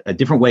just a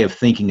different way of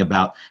thinking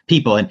about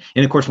people. And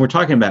of course, when we're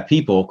talking about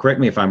people, correct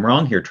me if I'm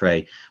wrong here,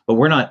 Trey, but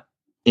we're not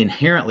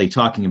inherently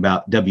talking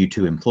about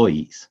W-2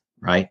 employees,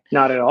 right?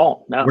 Not at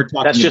all. No,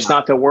 that's just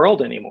not the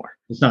world anymore.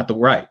 It's not the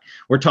right.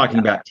 We're talking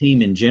about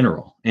team in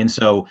general. And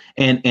so,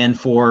 and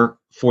for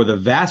the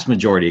vast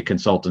majority of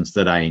consultants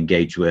that I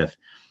engage with,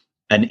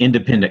 an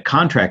independent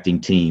contracting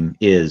team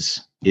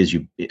is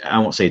I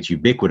won't say it's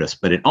ubiquitous,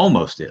 but it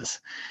almost is.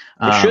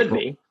 It should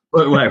be.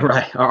 Right.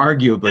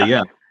 Arguably,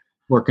 yeah.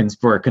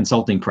 For a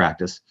consulting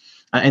practice.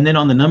 And then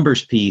on the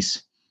numbers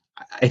piece,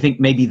 I think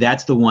maybe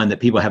that's the one that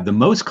people have the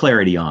most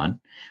clarity on.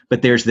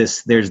 But there's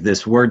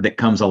this word that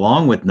comes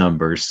along with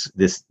numbers,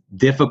 this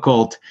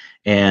difficult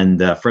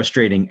and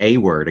frustrating A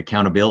word,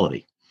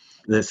 accountability,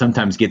 that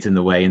sometimes gets in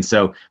the way. And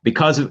so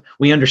because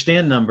we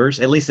understand numbers,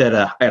 at least at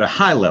a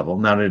high level,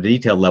 not at a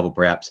detailed level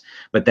perhaps,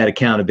 but that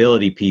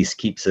accountability piece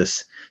keeps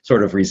us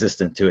sort of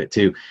resistant to it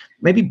too.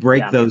 Maybe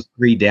break those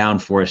 3 down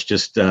for us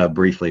just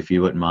briefly, if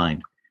you wouldn't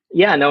mind.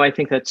 Yeah, no, I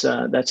think that's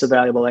a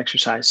valuable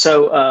exercise.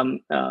 So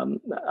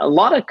a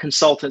lot of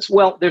consultants,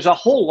 well, there's a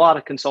whole lot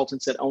of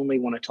consultants that only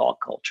want to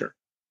talk culture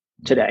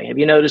today. Have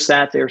you noticed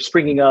that? They're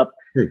springing up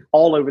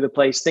all over the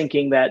place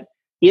thinking that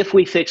if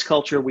we fix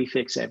culture, we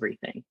fix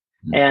everything.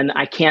 And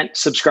I can't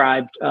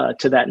subscribe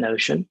to that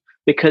notion,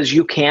 because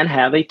you can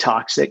have a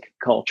toxic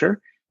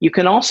culture. You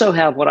can also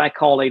have what I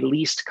call a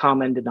least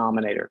common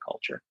denominator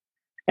culture.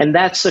 And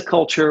that's a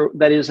culture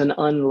that is an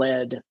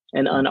unled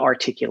and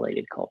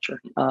unarticulated culture.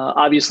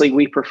 Obviously,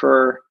 we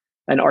prefer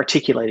an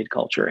articulated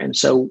culture. And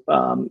so,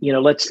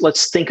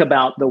 let's think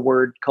about the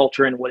word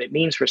culture and what it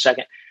means for a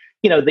second.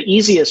 The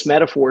easiest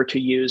metaphor to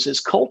use is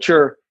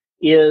culture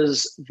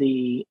is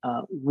the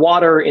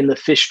water in the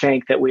fish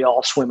tank that we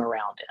all swim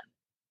around in.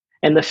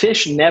 And the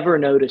fish never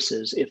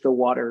notices if the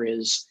water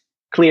is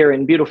clear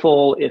and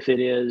beautiful, if it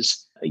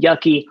is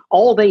yucky.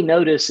 All they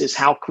notice is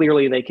how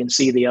clearly they can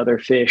see the other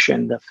fish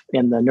and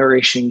the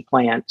nourishing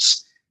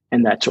plants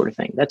and that sort of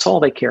thing. That's all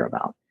they care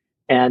about.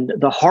 And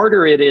the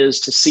harder it is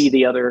to see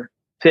the other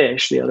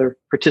fish, the other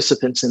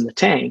participants in the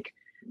tank,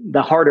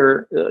 the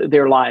harder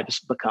their lives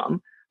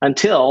become,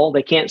 until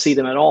they can't see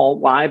them at all.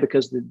 Why?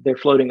 Because they're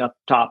floating up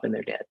top and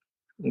they're dead.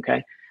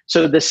 Okay.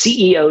 So the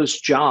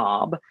CEO's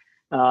job,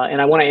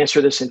 and I want to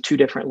answer this in two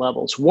different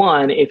levels.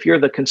 One, if you're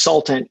the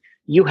consultant,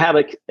 you have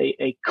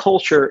a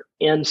culture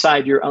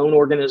inside your own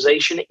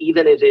organization,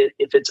 even if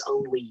it's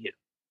only you.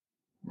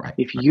 Right.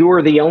 If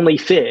you're the only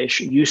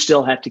fish, you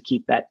still have to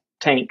keep that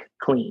tank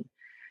clean.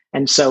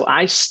 And so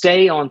I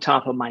stay on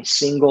top of my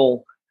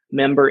single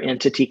member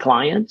entity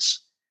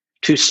clients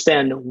to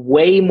spend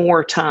way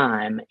more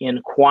time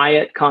in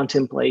quiet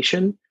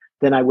contemplation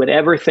than I would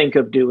ever think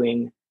of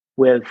doing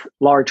with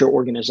larger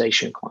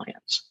organization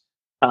clients,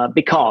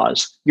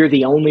 because you're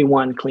the only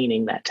one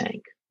cleaning that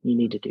tank. You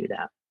need to do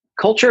that.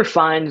 Culture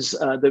finds,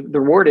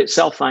 the word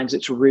itself finds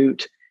its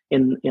root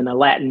in a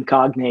Latin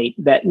cognate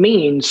that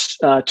means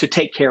to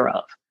take care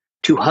of,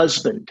 to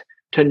husband,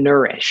 to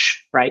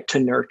nourish, right? To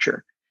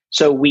nurture.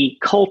 So we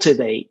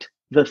cultivate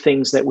the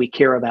things that we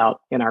care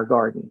about in our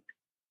garden.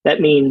 That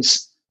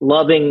means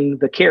loving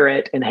the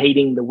carrot and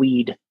hating the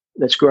weed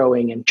that's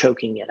growing and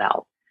choking it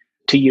out,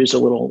 to use a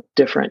little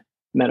different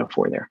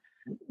metaphor there.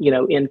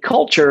 In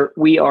culture,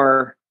 we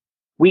are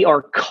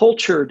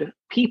cultured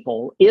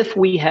people if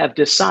we have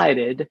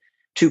decided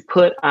to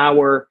put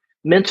our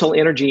mental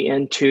energy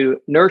into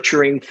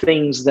nurturing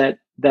things that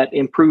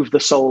improve the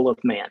soul of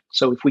man.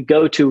 So if we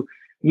go to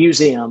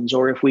museums,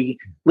 or if we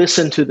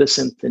listen to the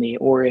symphony,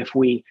 or if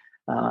we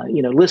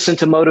listen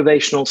to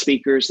motivational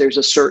speakers, there's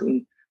a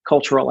certain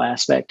cultural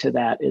aspect to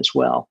that as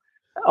well.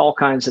 All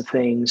kinds of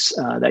things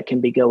that can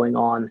be going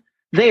on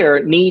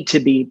there need to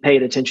be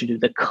paid attention to.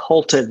 The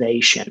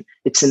cultivation,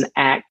 it's an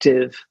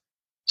active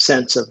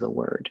sense of the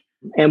word.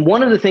 And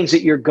one of the things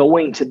that you're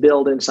going to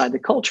build inside the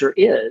culture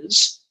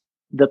is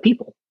the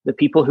people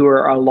who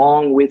are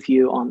along with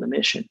you on the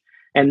mission.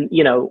 And,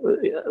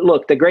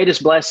 look, the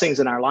greatest blessings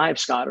in our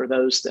lives, Scott, are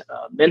those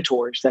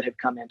mentors that have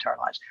come into our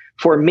lives.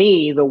 For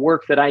me, the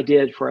work that I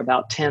did for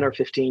about 10 or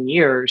 15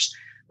 years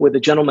with a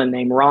gentleman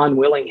named Ron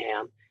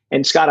Willingham.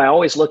 And Scott, I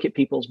always look at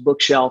people's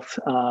bookshelf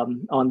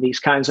on these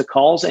kinds of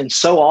calls. And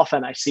so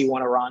often I see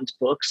one of Ron's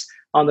books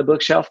on the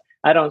bookshelf.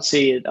 I don't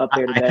see it up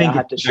there today.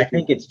 I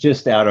think it's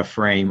just out of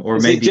frame, or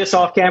is maybe it just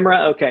off camera.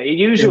 Okay, it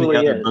usually the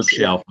other is.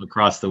 bookshelf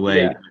across the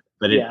way. Yeah.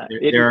 But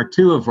there are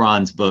two of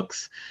Ron's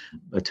books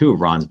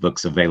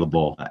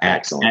available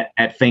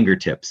at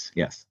fingertips.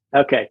 Yes.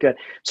 Okay, good.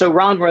 So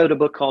Ron wrote a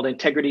book called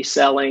Integrity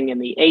Selling in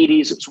the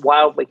 80s. It was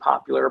wildly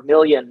popular,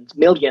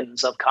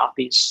 millions of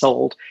copies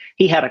sold.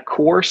 He had a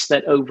course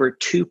that over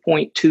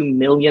 2.2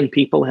 million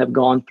people have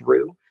gone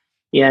through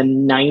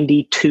in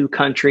 92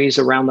 countries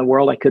around the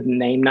world. I couldn't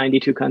name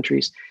 92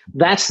 countries.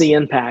 That's the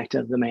impact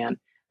of the man.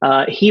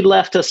 He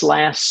left us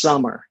last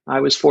summer.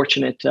 I was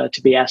fortunate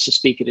to be asked to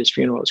speak at his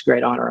funeral. It was a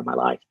great honor in my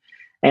life.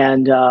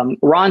 And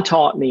Ron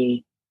taught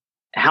me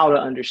how to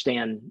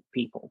understand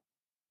people.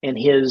 And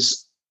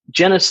his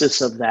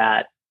genesis of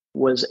that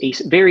was a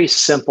very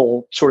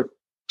simple sort of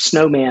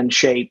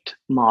snowman-shaped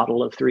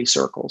model of three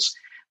circles,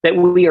 that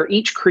we are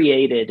each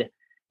created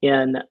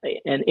in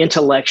an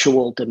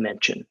intellectual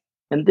dimension.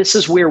 And this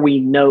is where we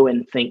know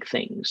and think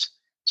things.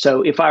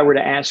 So if I were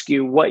to ask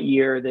you, what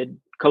year did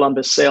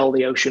Columbus sail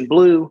the ocean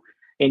blue?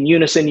 In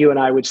unison, you and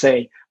I would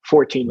say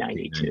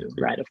 1492,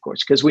 right? Of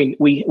course, because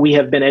we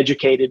have been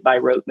educated by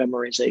rote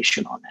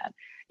memorization on that.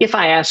 If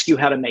I ask you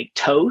how to make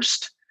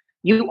toast,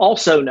 you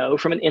also know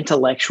from an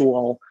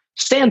intellectual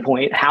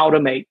standpoint how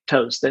to make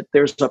toast, that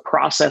there's a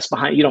process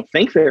behind it. You don't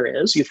think there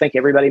is. You think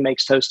everybody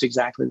makes toast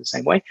exactly the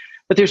same way,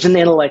 but there's an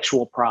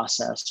intellectual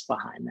process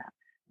behind that.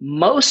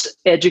 Most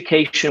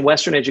education,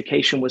 Western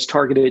education, was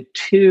targeted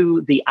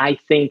to the I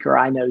think or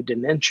I know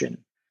dimension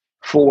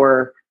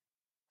for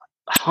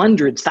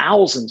hundreds,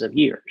 thousands of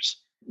years.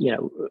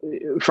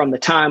 From the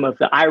time of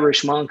the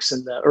Irish monks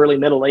in the early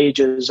Middle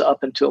Ages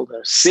up until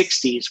the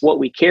 60s, what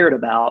we cared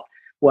about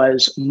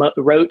was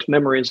rote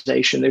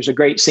memorization. There's a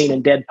great scene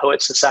in Dead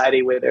Poets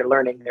Society where they're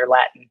learning their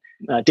Latin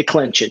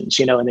declensions,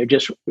 and they're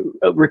just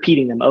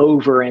repeating them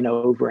over and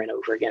over and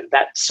over again,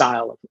 that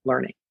style of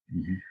learning.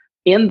 Mm-hmm.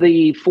 In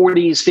the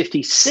 40s,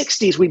 50s,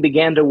 60s, we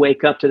began to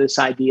wake up to this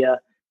idea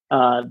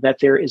that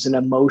there is an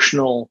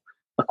emotional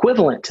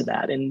equivalent to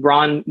that. And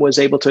Ron was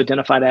able to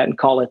identify that and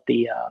call it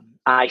the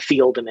I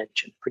feel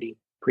dimension. Pretty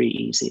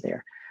easy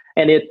there.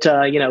 And it,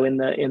 in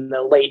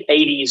the late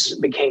 80s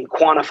became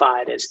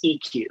quantified as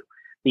EQ.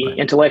 The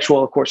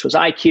intellectual, of course, was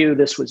IQ.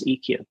 This was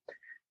EQ.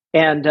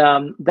 And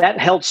that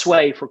held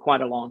sway for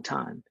quite a long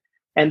time.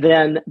 And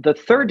then the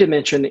third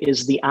dimension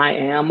is the I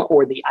am,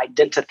 or the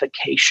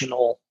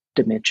identificational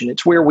dimension.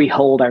 It's where we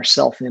hold our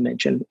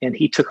self-image. And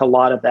he took a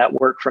lot of that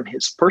work from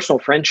his personal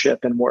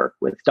friendship and work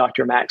with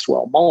Dr.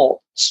 Maxwell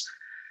Maltz,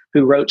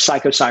 who wrote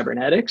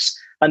Psycho-Cybernetics,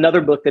 another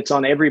book that's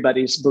on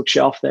everybody's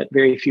bookshelf that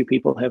very few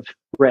people have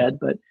read,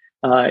 but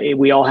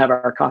we all have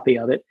our copy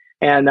of it.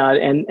 And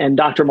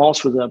Dr.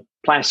 Maltz was a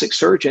plastic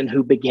surgeon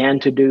who began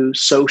to do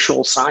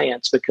social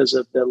science because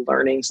of the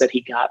learnings that he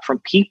got from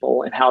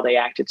people and how they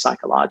acted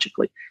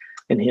psychologically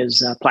in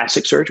his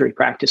plastic surgery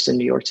practice in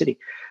New York City.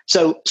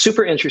 So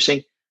super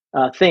interesting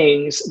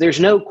things. There's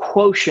no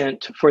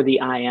quotient for the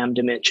I am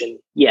dimension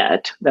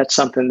yet. That's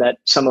something that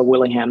some of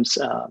Willingham's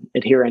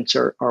adherents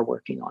are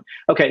working on.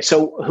 Okay,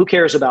 so who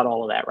cares about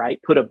all of that,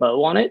 right? Put a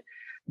bow on it.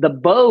 The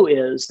bow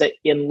is that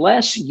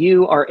unless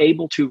you are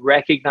able to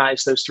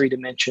recognize those three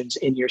dimensions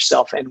in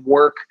yourself and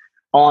work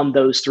on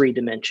those three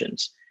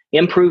dimensions,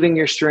 improving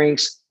your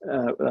strengths,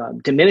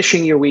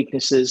 diminishing your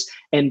weaknesses,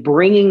 and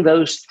bringing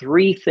those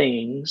three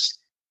things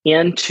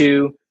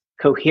into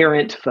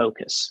coherent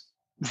focus,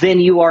 then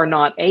you are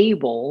not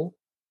able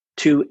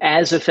to,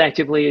 as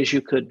effectively as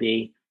you could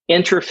be,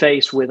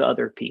 interface with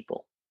other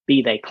people,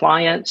 be they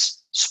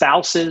clients,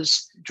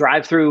 spouses,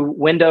 drive-through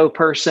window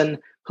person,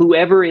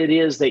 whoever it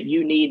is that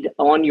you need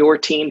on your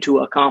team to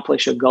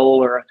accomplish a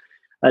goal or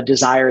a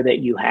desire that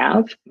you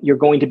have. You're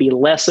going to be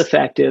less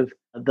effective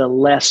the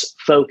less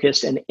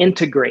focused and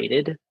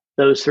integrated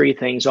those three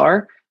things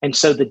are. And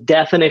so the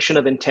definition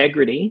of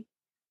integrity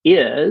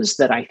is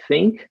that I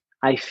think,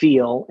 I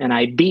feel, and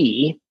I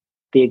be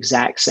the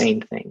exact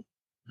same thing.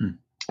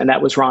 And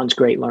that was Ron's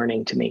great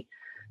learning to me.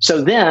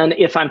 So then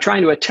if I'm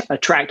trying to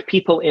attract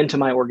people into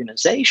my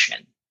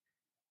organization,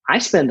 I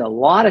spend a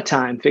lot of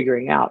time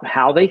figuring out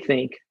how they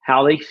think,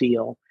 how they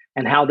feel,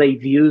 and how they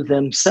view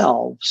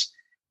themselves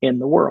in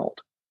the world.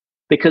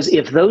 Because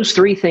if those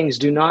three things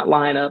do not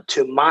line up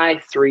to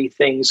my three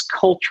things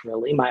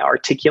culturally, my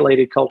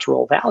articulated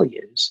cultural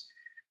values,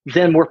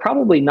 then we're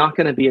probably not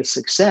going to be a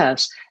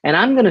success. And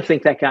I'm going to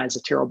think that guy's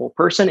a terrible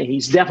person, and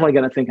he's definitely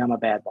going to think I'm a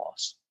bad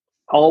boss.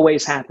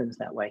 Always happens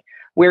that way.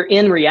 Where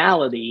in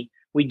reality,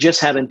 we just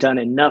haven't done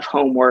enough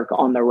homework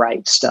on the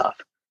right stuff.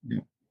 Yeah.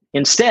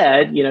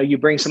 Instead, you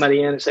bring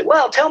somebody in and say,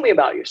 well, tell me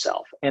about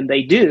yourself. And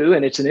they do,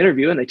 and it's an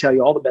interview, and they tell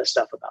you all the best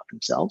stuff about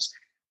themselves,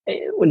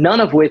 none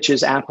of which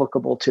is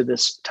applicable to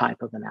this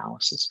type of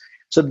analysis.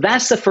 So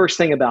that's the first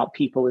thing about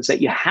people, is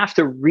that you have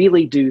to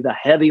really do the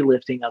heavy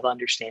lifting of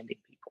understanding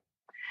people.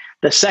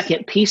 The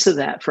second piece of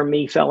that for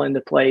me fell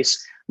into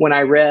place when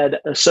I read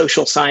a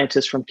social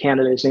scientist from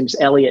Canada. His name is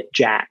Elliot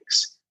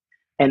Jacks.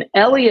 And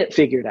Elliot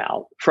figured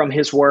out from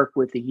his work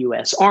with the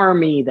US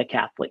Army, the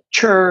Catholic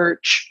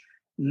Church,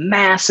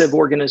 massive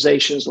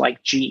organizations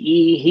like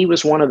GE. He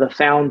was one of the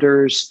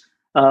founders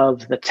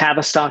of the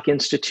Tavistock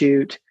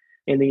Institute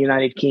in the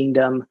United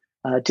Kingdom,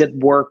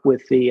 did work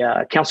with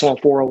the Council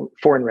on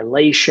Foreign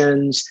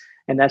Relations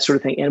and that sort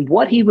of thing. And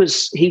what he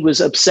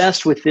was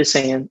obsessed with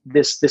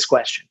this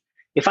question.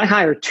 If I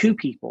hire two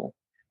people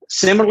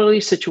similarly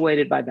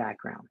situated by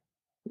background,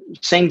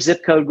 same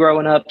zip code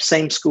growing up,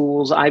 same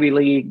schools, Ivy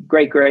League,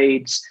 great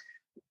grades,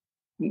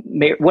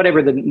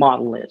 whatever the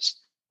model is,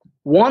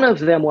 one of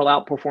them will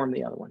outperform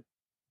the other one.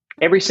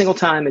 Every single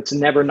time, it's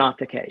never not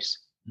the case.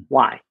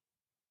 Why?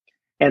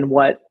 And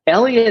what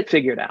Elliot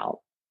figured out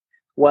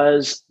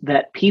was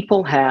that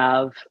people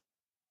have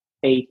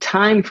a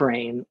time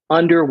frame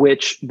under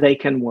which they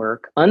can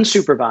work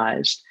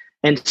unsupervised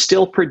and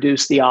still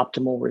produce the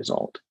optimal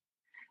result.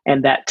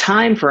 And that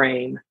time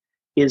frame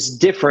is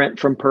different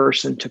from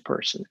person to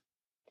person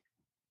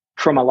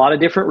from a lot of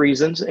different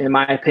reasons. In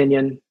my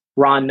opinion,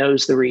 Ron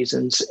knows the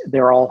reasons.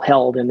 They're all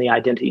held in the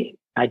identity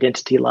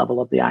level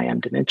of the I am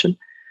dimension.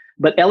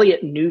 But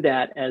Elliot knew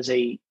that as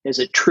a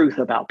truth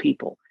about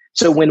people.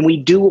 So when we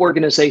do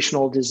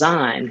organizational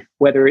design,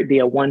 whether it be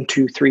a 1,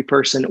 2, 3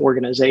 person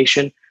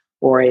organization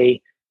or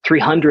a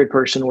 300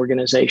 person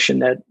organization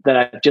that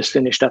I've just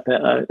finished up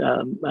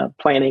a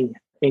planning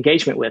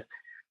engagement with,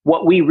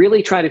 what we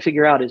really try to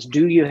figure out is,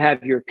 do you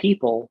have your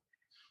people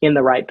in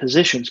the right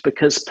positions?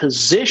 Because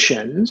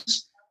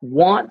positions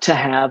want to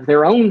have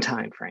their own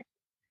time frame.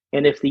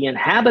 And if the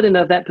inhabitant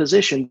of that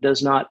position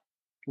does not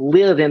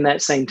live in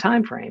that same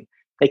time frame,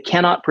 they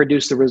cannot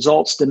produce the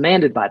results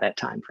demanded by that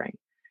time frame.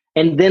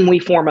 And then we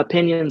form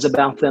opinions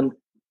about them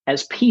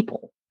as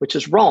people, which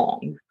is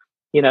wrong.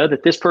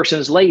 That this person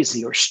is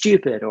lazy or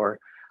stupid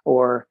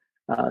or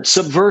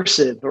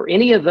subversive, or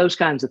any of those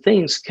kinds of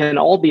things can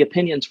all be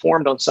opinions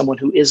formed on someone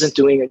who isn't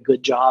doing a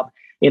good job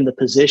in the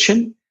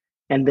position.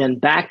 And then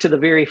back to the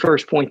very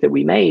first point that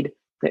we made,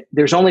 that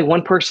there's only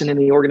one person in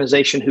the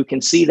organization who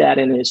can see that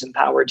and is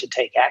empowered to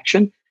take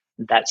action.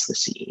 And that's the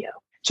CEO.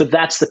 So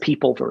that's the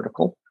people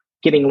vertical.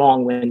 Getting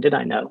long-winded,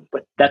 I know,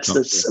 but that's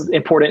the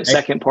important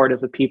second part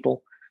of the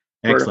people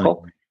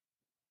vertical.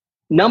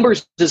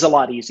 Numbers is a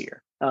lot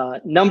easier.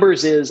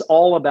 Numbers is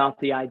all about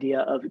the idea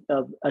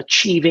of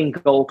achieving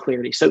goal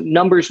clarity. So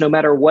numbers, no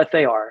matter what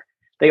they are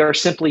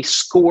simply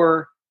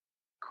scorecard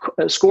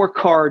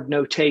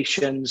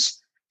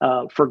notations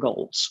for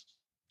goals.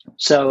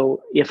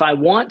 So if I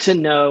want to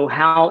know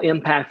how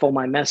impactful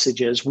my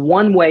message is,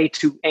 one way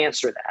to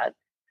answer that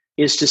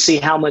is to see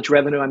how much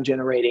revenue I'm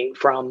generating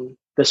from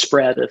the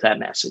spread of that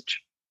message.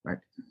 Right.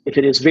 If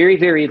it is very,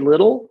 very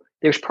little,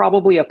 there's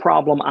probably a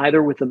problem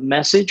either with the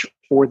message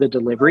or the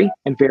delivery,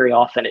 and very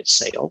often it's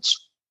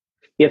sales.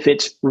 If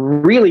it's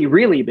really,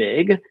 really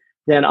big,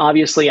 then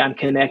obviously I'm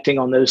connecting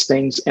on those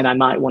things, and I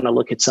might want to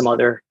look at some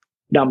other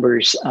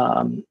numbers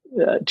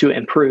to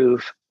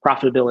improve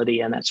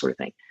profitability and that sort of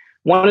thing.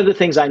 One of the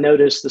things I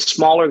noticed, the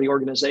smaller the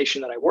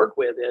organization that I work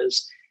with,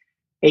 is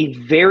a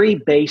very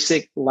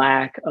basic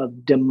lack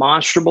of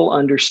demonstrable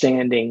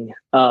understanding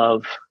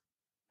of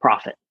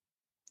profit.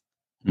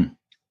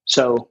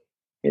 So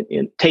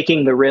in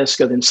taking the risk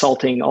of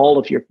insulting all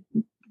of your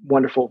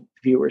wonderful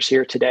viewers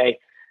here today,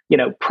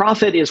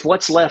 profit is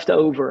what's left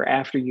over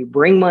after you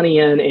bring money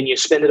in and you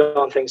spend it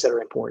on things that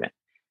are important.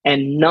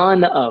 And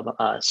none of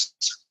us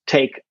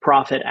take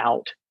profit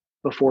out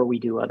before we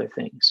do other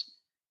things.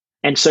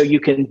 And so you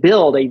can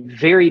build a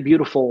very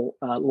beautiful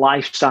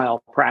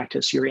lifestyle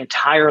practice your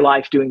entire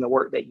life doing the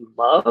work that you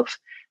love,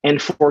 and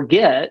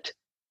forget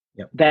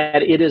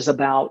that it is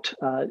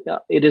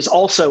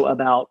also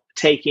about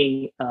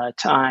taking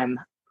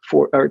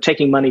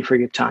taking money for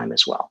your time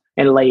as well,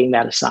 and laying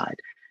that aside.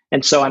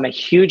 And so I'm a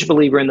huge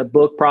believer in the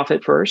book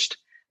Profit First.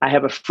 I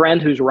have a friend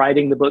who's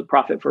writing the book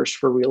Profit First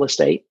for real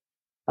estate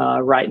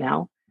right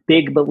now.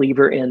 Big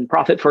believer in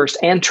Profit First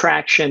and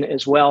Traction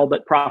as well,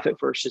 but Profit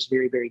First is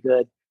very, very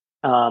good.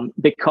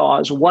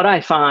 Because what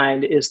I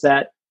find is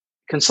that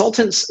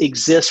consultants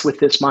exist with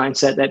this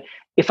mindset that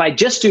if I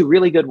just do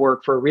really good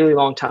work for a really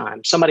long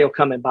time, somebody will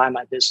come and buy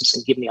my business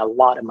and give me a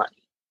lot of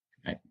money.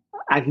 Right.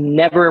 I've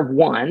never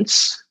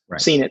once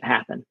seen it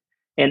happen.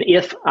 And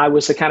if I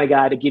was the kind of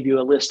guy to give you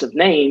a list of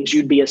names,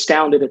 you'd be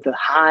astounded at the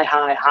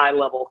high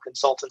level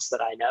consultants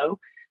that I know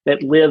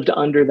that lived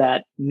under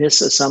that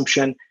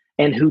misassumption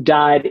and who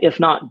died, if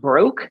not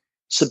broke,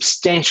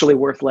 substantially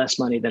worth less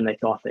money than they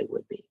thought they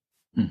would be.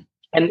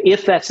 And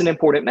if that's an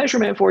important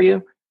measurement for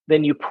you,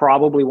 then you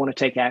probably want to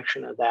take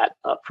action of that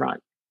up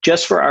front.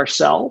 Just for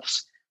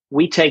ourselves,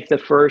 we take the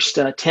first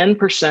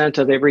 10%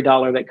 of every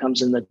dollar that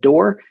comes in the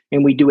door,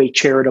 and we do a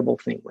charitable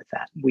thing with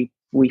that.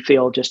 We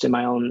feel, just in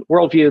my own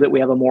worldview, that we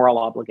have a moral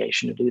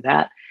obligation to do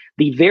that.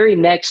 The very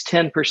next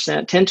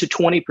 10%, 10 to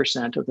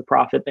 20% of the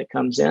profit that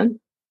comes in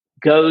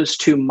goes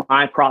to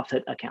my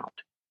profit account,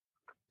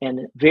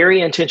 and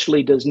very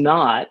intentionally does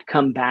not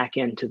come back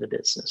into the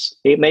business.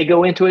 It may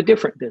go into a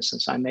different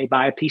business. I may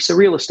buy a piece of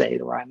real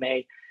estate, or I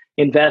may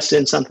invest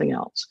in something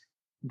else.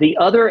 The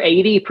other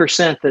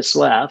 80% that's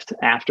left,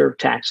 after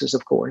taxes,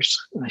 of course,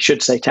 I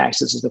should say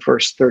taxes is the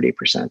first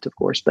 30%, of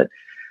course, but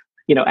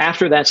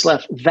after that's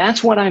left,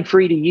 that's what I'm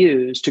free to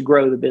use to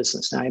grow the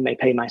business. Now, I may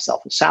pay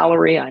myself a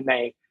salary, I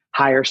may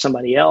hire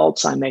somebody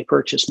else, I may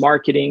purchase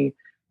marketing,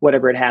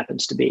 whatever it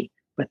happens to be.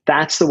 But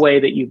that's the way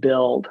that you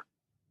build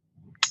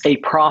a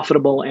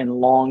profitable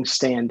and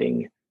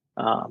long-standing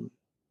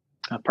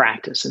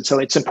practice. And so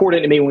it's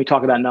important to me when we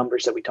talk about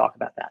numbers that we talk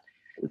about that.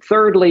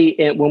 Thirdly,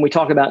 when we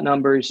talk about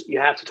numbers, you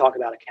have to talk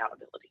about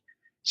accountability.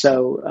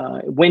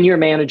 So when you're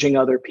managing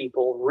other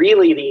people,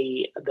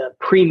 really the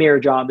premier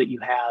job that you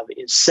have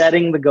is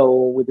setting the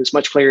goal with as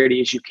much clarity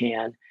as you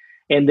can,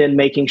 and then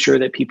making sure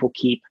that people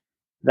keep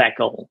that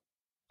goal.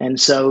 And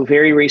so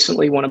very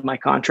recently, one of my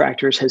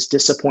contractors has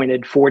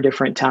disappointed 4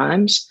 different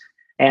times.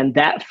 And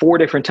that 4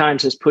 different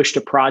times has pushed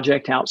a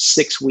project out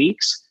 6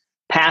 weeks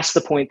past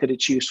the point that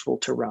it's useful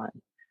to run.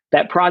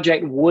 That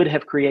project would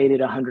have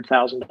created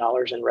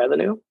 $100,000 in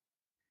revenue.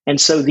 And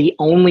so the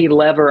only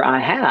lever I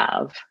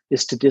have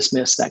is to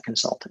dismiss that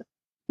consultant.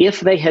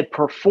 If they had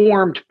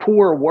performed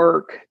poor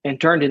work and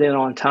turned it in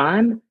on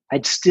time,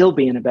 I'd still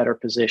be in a better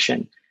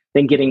position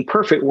than getting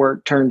perfect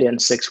work turned in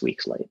 6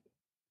 weeks late,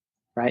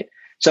 right?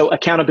 So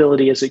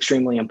accountability is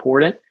extremely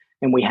important,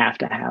 and we have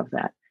to have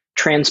that.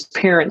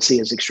 Transparency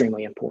is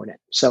extremely important.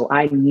 So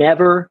I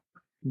never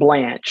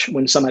blanch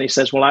when somebody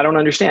says, well, I don't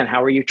understand.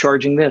 How are you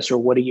charging this? Or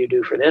what do you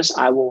do for this?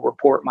 I will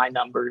report my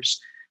numbers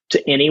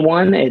to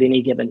anyone at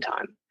any given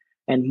time.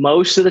 And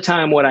most of the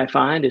time, what I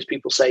find is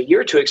people say,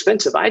 you're too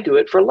expensive. I do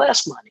it for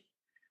less money.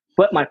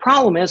 But my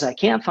problem is I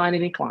can't find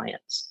any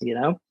clients,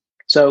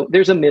 So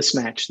there's a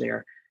mismatch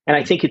there. And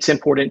I think it's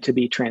important to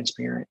be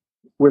transparent.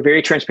 We're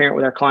very transparent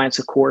with our clients,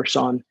 of course,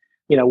 on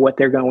what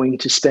they're going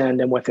to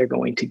spend and what they're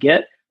going to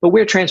get. but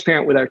we're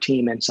transparent with our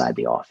team inside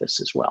the office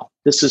as well.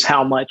 This is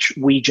how much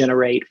we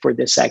generate for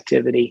this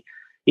activity.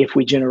 If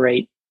we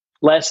generate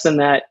less than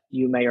that,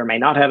 you may or may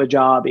not have a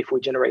job. If we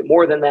generate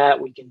more than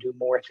that, we can do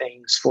more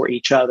things for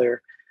each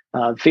other.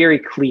 Very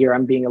clear.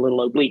 I'm being a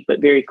little oblique,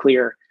 but very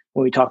clear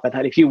when we talk about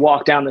that. If you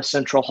walk down the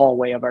central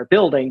hallway of our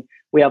building,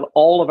 we have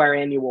all of our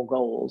annual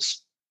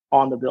goals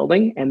on the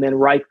building, and then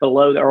right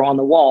below or on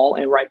the wall,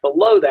 and right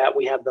below that,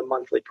 we have the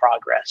monthly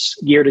progress,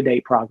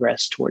 year-to-date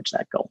progress towards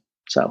that goal.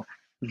 So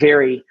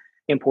very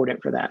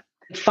important for that.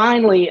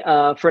 Finally,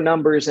 for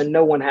numbers, and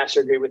no one has to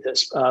agree with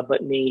this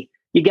but me,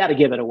 you got to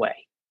give it away,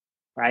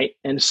 right?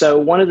 And so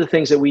one of the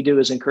things that we do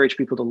is encourage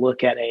people to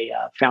look at a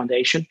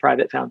foundation,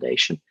 private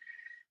foundation.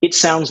 It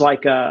sounds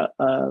like a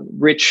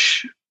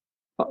rich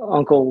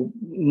Uncle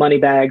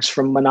Moneybags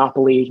from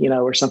Monopoly,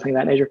 or something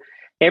of that nature.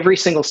 Every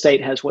single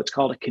state has what's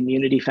called a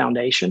community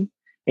foundation,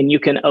 and you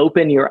can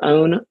open your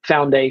own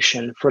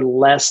foundation for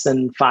less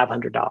than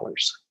 $500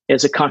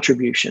 as a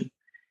contribution.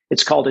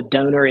 It's called a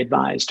donor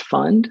advised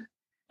fund.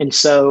 And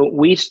so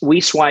we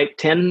swipe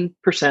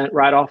 10%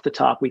 right off the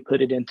top. We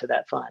put it into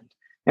that fund.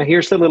 Now,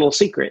 here's the little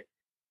secret.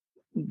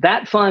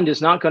 That fund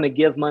is not going to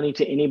give money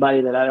to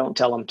anybody that I don't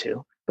tell them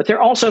to, but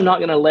they're also not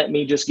going to let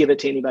me just give it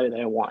to anybody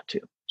that I want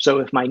to. So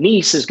if my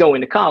niece is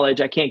going to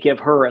college, I can't give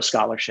her a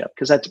scholarship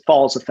because that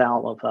falls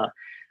afoul of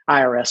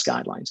IRS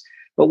guidelines.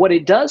 But what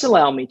it does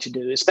allow me to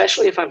do,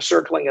 especially if I'm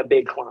circling a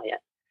big client,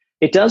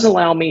 it does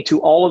allow me to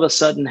all of a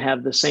sudden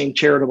have the same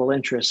charitable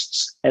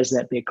interests as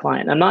that big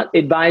client. I'm not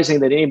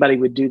advising that anybody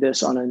would do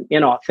this on an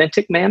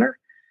inauthentic manner,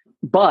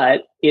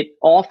 but it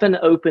often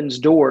opens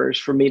doors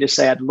for me to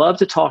say, I'd love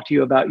to talk to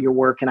you about your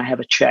work, and I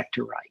have a check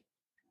to write.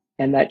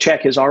 And that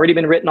check has already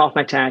been written off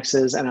my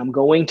taxes, and I'm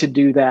going to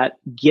do that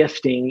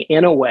gifting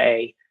in a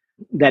way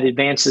that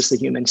advances the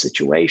human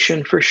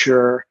situation for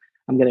sure.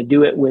 I'm going to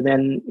do it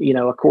within,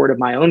 a core of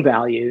my own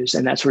values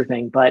and that sort of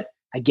thing. But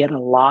I get a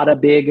lot of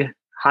big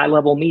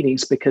high-level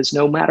meetings because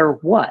no matter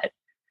what,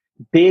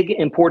 big,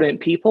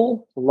 important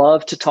people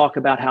love to talk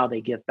about how they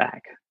give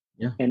back.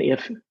 Yeah. And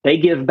if they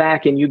give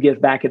back and you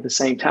give back at the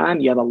same time,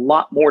 you have a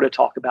lot more to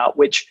talk about,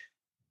 which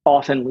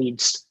often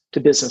leads to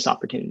business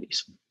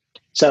opportunities.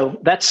 So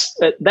that's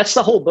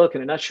the whole book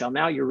in a nutshell.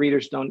 Now your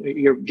viewers don't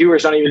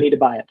even need to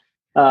buy it.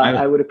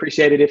 I would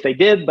appreciate it if they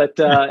did, but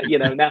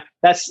now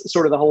that's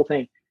sort of the whole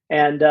thing.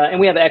 And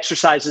we have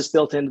exercises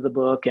built into the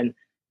book and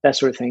that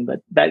sort of thing.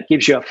 But that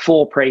gives you a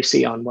full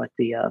précis on what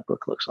the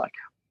book looks like.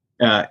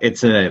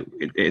 It's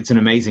an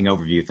amazing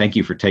overview. Thank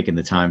you for taking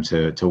the time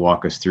to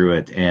walk us through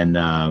it. And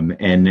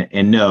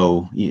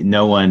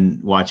no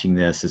one watching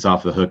this is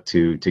off the hook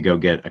to go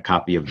get a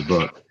copy of the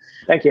book.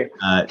 Thank you.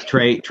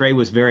 Trey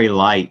was very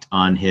light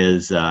on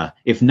his,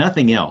 if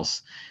nothing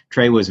else,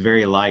 Trey was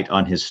very light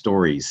on his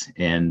stories.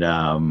 And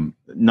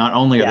not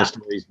only are the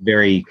stories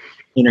very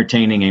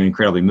entertaining and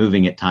incredibly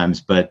moving at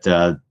times, but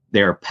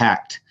they're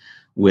packed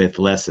with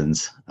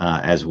lessons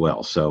as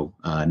well. So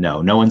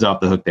no one's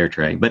off the hook there,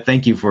 Trey. But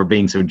thank you for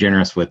being so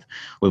generous with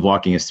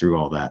walking us through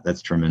all that.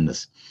 That's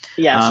tremendous.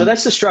 Yeah, so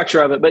that's the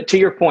structure of it. But to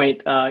your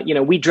point,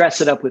 we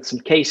dress it up with some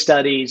case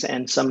studies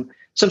and some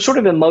sort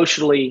of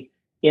emotionally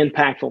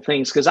impactful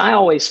things, because I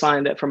always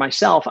find that for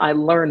myself, I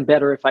learn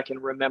better if I can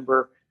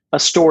remember a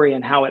story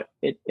and how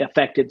it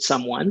affected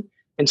someone.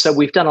 And so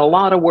we've done a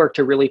lot of work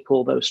to really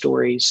pull those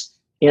stories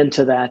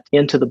into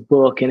the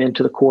book and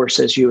into the course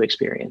as you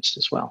experienced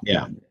as well.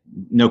 Yeah,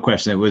 no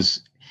question.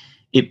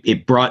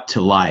 It brought to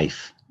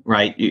life,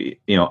 right?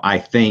 I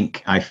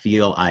think, I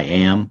feel, I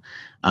am,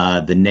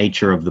 the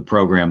nature of the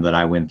program that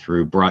I went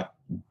through brought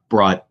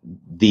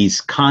these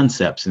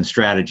concepts and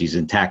strategies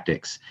and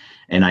tactics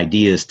and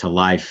ideas to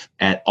life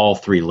at all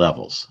three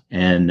levels.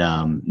 And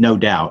no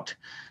doubt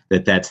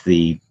that's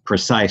the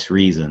precise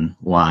reason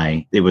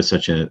why it was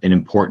such an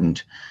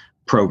important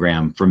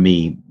program for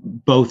me,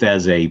 both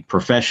as a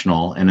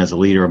professional and as a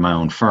leader of my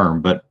own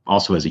firm, but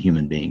also as a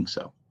human being.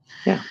 So,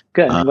 yeah,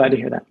 good. I'm glad to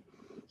hear that.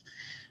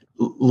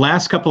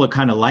 Last couple of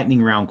kind of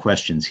lightning round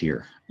questions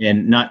here,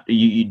 and not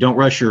you don't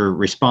rush your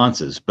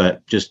responses,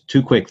 but just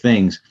two quick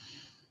things.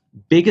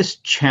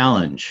 Biggest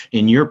challenge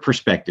in your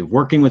perspective,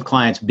 working with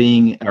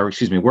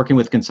working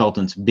with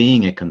consultants,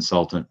 being a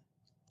consultant.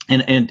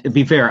 And to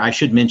be fair, I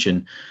should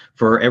mention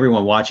for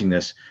everyone watching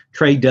this,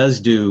 Trey does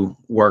do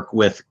work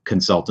with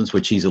consultants,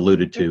 which he's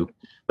alluded to,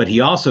 but he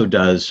also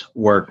does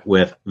work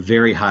with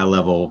very high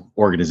level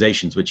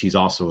organizations, which he's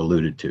also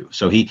alluded to.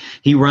 So he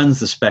runs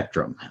the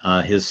spectrum.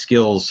 His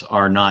skills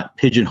are not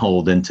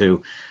pigeonholed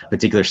into a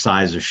particular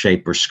size or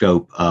shape or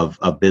scope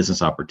of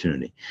business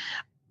opportunity.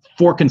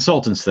 For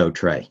consultants though,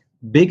 Trey,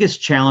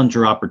 biggest challenge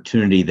or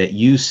opportunity that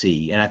you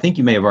see, and I think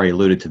you may have already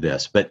alluded to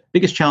this, but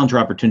biggest challenge or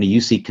opportunity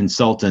you see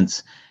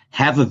consultants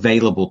have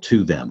available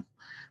to them,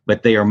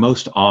 but they are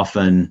most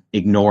often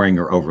ignoring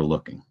or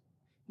overlooking?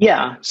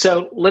 Yeah.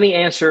 So let me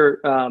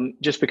answer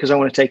just because I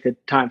want to take the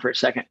time for a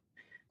second.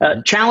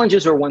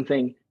 Challenges are one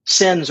thing,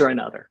 sins are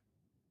another,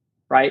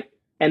 right?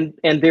 And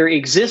there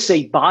exists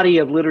a body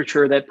of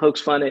literature that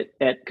pokes fun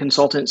at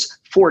consultants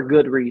for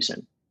good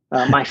reason.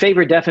 My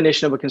favorite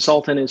definition of a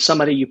consultant is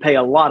somebody you pay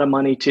a lot of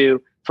money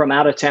to from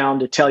out of town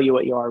to tell you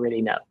what you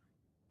already know,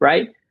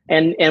 right?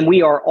 And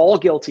we are all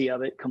guilty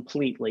of it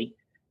completely.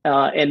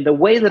 And the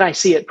way that I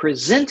see it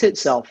present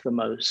itself the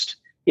most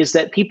is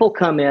that people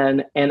come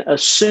in and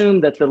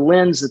assume that the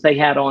lens that they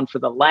had on for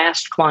the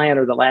last client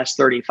or the last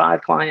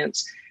 35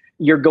 clients,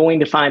 you're going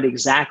to find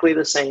exactly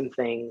the same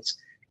things.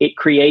 It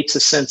creates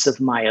a sense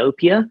of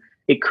myopia.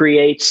 It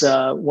creates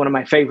one of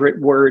my favorite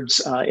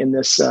words in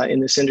this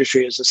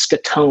industry is a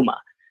scotoma.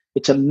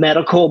 It's a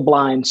medical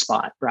blind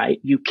spot, right?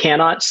 You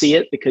cannot see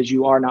it because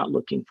you are not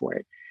looking for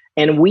it.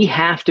 And we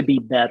have to be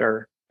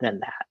better than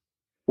that.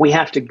 We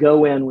have to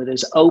go in with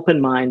as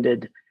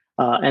open-minded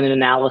an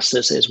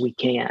analysis as we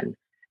can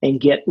and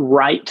get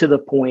right to the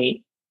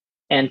point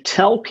and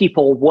tell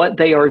people what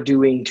they are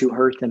doing to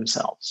hurt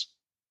themselves.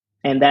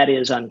 And that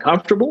is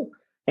uncomfortable,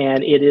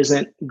 and it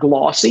isn't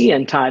glossy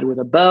and tied with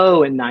a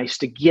bow and nice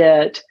to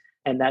get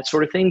and that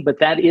sort of thing. But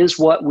that is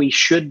what we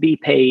should be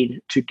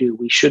paid to do.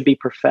 We should be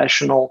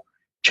professional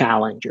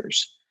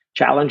challengers,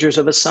 challengers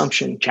of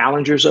assumption,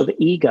 challengers of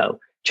ego,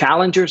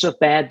 challengers of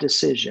bad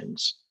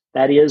decisions.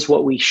 That is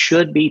what we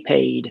should be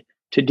paid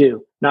to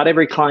do. Not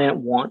every client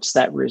wants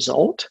that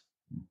result,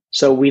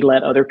 so we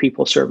let other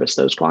people service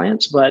those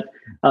clients. But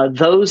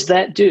those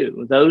that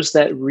do, those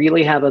that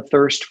really have a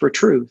thirst for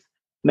truth,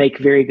 make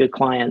very good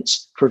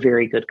clients for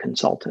very good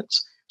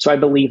consultants. So I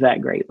believe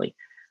that greatly.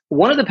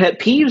 One of the pet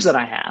peeves that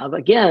I have,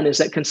 again, is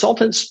that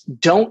consultants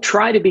don't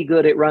try to be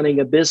good at running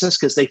a business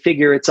because they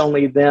figure it's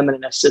only them and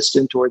an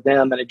assistant, or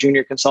them and a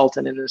junior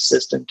consultant and an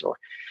assistant, or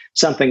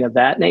something of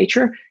that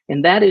nature.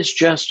 And that is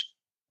just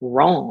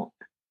wrong.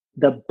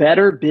 The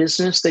better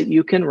business that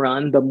you can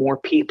run, the more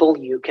people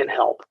you can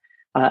help.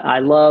 I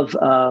love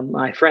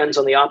my friends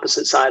on the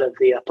opposite side of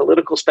the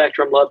political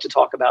spectrum love to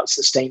talk about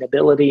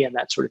sustainability and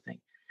that sort of thing.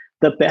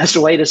 The best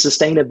way to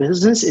sustain a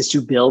business is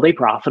to build a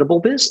profitable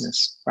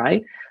business,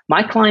 right?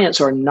 My clients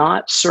are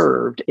not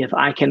served if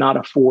I cannot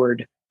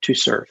afford to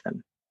serve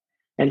them.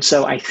 And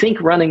so I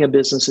think running a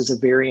business is a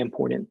very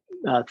important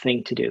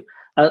thing to do.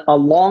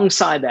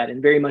 Alongside that,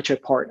 and very much a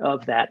part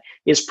of that,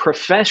 is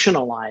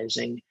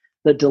professionalizing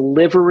the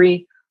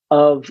delivery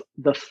of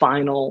the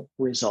final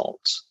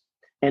results.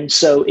 And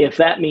so if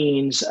that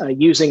means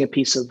using a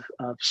piece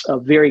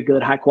of very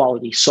good, high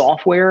quality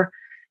software,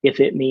 if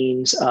it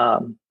means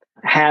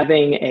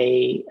having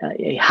a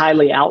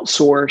highly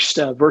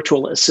outsourced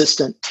virtual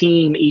assistant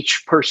team,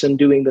 each person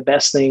doing the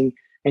best thing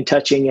and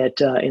touching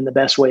it in the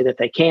best way that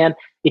they can.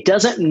 It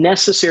doesn't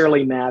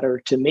necessarily matter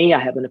to me. I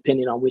have an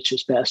opinion on which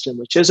is best and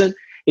which isn't.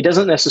 It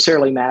doesn't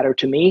necessarily matter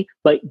to me,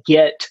 but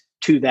get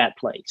to that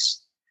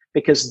place,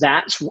 because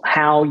that's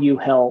how you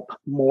help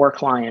more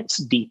clients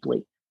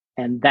deeply.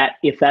 And that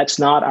if that's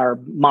not our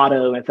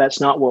motto, if that's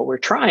not what we're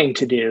trying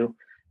to do,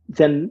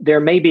 then there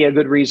may be a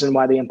good reason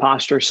why the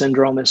imposter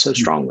syndrome is so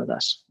strong with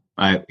us.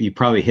 You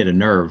probably hit a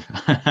nerve.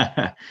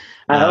 I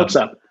hope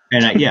so.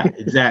 And yeah,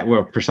 exactly.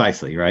 Well,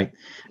 precisely, right?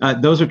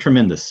 Those are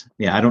tremendous.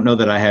 Yeah, I don't know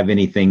that I have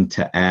anything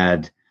to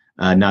add.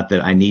 Not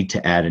that I need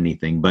to add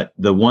anything, but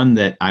the one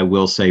that I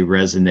will say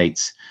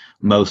resonates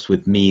most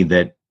with me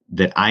that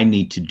I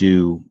need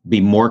to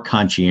be more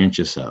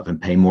conscientious of and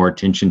pay more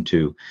attention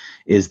to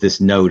is this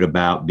note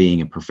about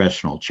being a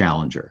professional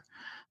challenger.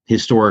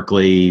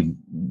 Historically,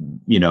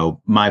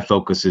 my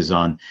focus is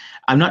on,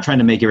 I'm not trying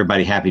to make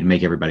everybody happy to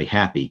make everybody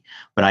happy,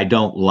 but I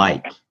don't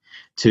like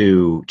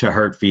to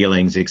hurt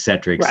feelings, et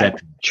cetera, et cetera.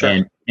 Right.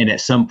 Sure. And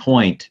at some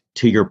point,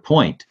 to your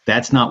point,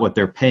 that's not what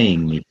they're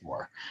paying me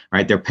for,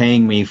 right? They're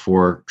paying me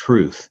for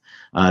truth.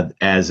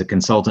 As a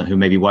consultant who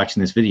may be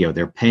watching this video,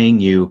 they're paying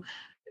you.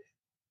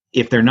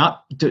 If they're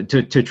not,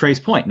 to Trey's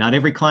point, not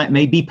every client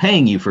may be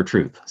paying you for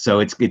truth. So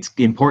it's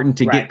important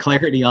to get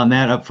clarity on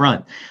that up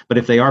front. But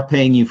if they are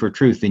paying you for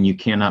truth, then you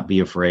cannot be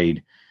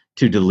afraid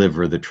to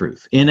deliver the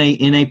truth in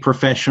a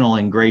professional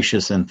and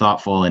gracious and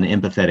thoughtful and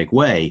empathetic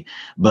way.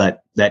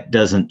 But that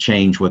doesn't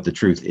change what the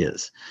truth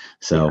is.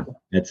 So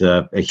that's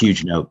a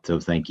huge note. So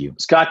thank you.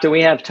 Scott, do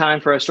we have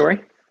time for a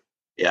story?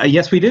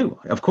 Yes, we do.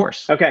 Of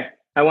course. Okay.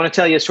 I want to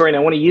tell you a story, and I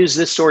want to use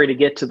this story to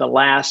get to the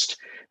last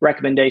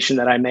recommendation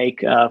that I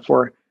make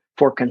for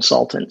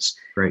consultants.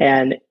 Great.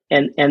 And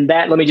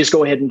that, let me just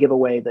go ahead and give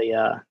away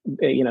the,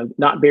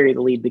 not bury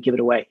the lead, but give it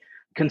away.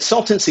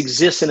 Consultants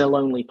exist in a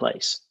lonely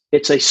place.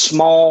 It's a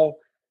small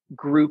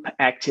group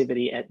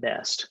activity at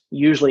best.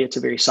 Usually it's a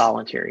very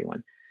solitary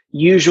one.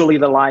 Usually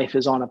the life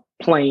is on a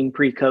plane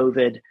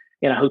pre-COVID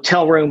in a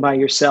hotel room by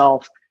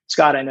yourself.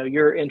 Scott, I know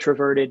you're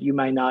introverted. You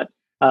might not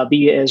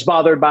be as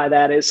bothered by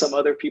that as some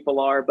other people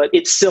are, but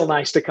it's still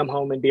nice to come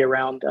home and be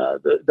around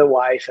the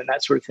wife and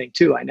that sort of thing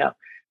too, I know.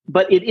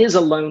 But it is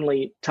a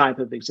lonely type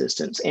of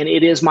existence. And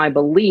it is my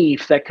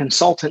belief that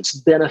consultants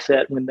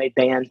benefit when they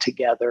band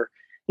together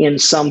in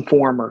some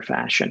form or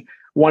fashion.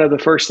 One of the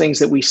first things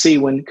that we see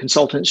when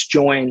consultants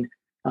join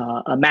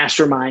a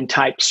mastermind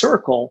type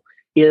circle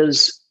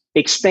is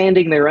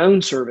expanding their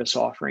own service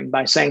offering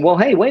by saying, well,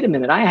 hey, wait a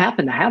minute, I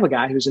happen to have a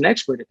guy who's an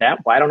expert at that.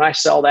 Why don't I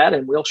sell that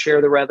and we'll share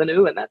the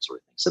revenue and that sort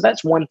of thing. So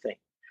that's one thing.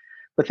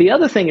 But the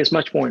other thing is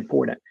much more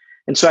important.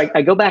 And so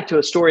I go back to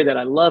a story that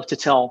I love to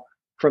tell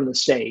from the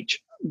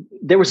stage.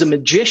 there was a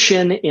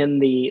magician in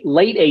the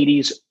late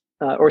 70s,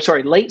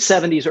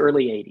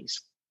 early 80s,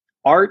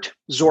 Art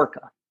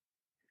Zorka.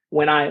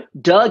 When I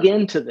dug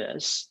into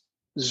this,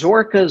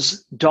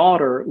 Zorka's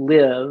daughter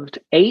lived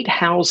 8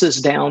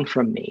 houses down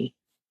from me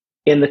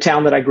in the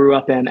town that I grew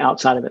up in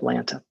outside of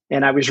Atlanta.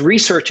 And I was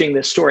researching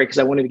this story because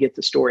I wanted to get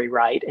the story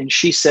right. And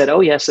she said,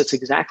 oh, yes, that's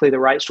exactly the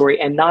right story.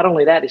 And not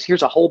only that,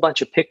 here's a whole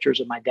bunch of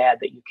pictures of my dad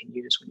that you can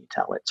use when you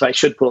tell it. So I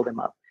should pull them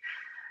up.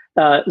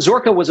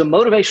 Zorka was a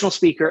motivational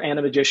speaker and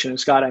a magician. And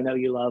Scott, I know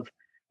you love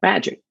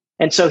magic.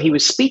 And so he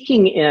was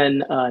speaking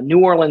in New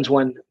Orleans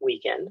one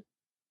weekend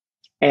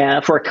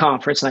for a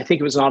conference. And I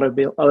think it was an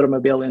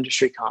automobile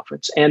industry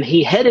conference. And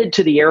he headed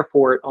to the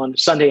airport on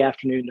Sunday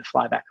afternoon to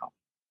fly back home.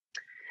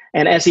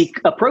 And as he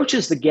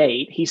approaches the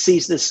gate, he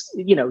sees this,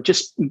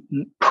 just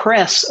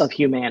press of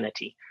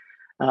humanity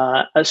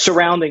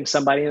surrounding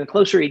somebody. And the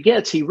closer he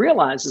gets, he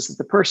realizes that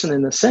the person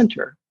in the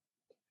center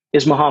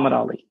is Muhammad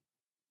Ali.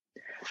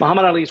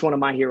 Muhammad Ali is one of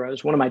my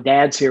heroes, one of my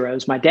dad's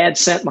heroes. My dad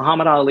sent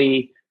Muhammad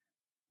Ali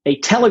a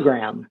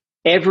telegram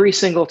every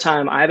single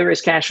time, either as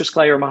Cassius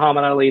Clay or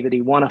Muhammad Ali, that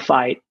he won a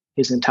fight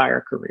his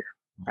entire career,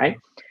 right?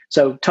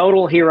 So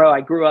total hero.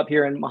 I grew up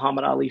hearing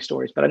Muhammad Ali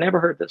stories, but I never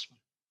heard this one.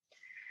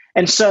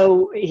 And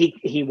so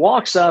he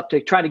walks up to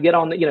try to get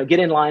on get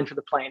in line for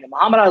the plane. And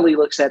Muhammad Ali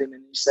looks at him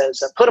and he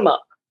says, put him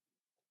up.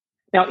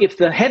 Now, if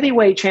the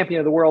heavyweight champion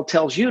of the world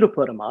tells you to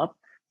put him up,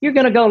 you're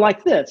going to go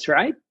like this,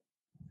 right?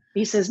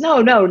 He says,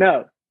 no,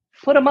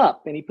 put him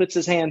up. And he puts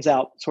his hands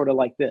out sort of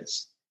like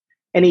this.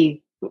 And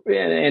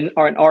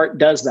Art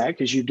does that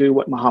because you do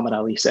what Muhammad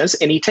Ali says.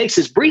 And he takes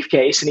his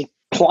briefcase and he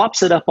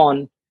plops it up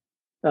on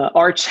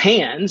Art's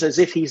hands as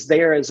if he's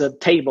there as a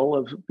table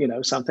of,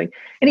 something.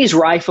 And he's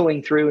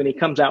rifling through and he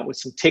comes out with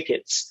some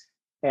tickets.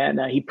 And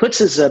he puts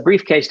his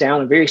briefcase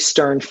down, a very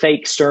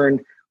fake stern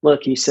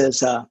look. He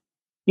says,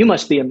 you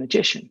must be a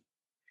magician.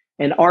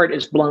 And Art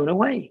is blown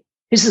away.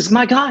 He says,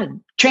 my God,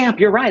 champ,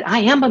 you're right. I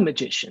am a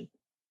magician.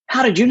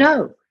 How did you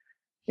know?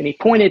 And he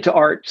pointed to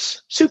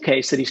Art's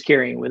suitcase that he's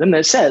carrying with him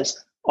that says,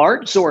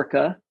 Art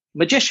Zorka,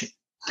 magician,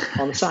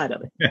 on the side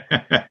of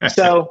it.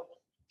 So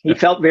he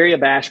felt very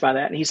abashed by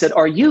that. And he said,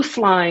 are you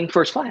flying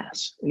first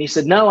class? And he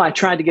said, no, I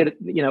tried to get,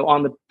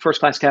 on the first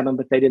class cabin,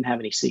 but they didn't have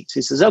any seats.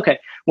 He says, okay,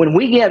 when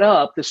we get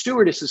up, the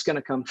stewardess is going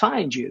to come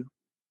find you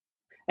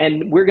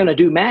and we're going to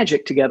do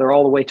magic together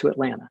all the way to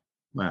Atlanta.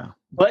 Wow.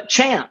 But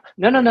champ,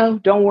 no,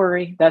 don't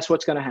worry. That's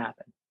what's going to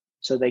happen.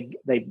 So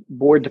they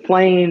board the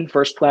plane,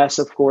 first class,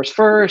 of course,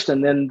 first,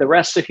 and then the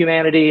rest of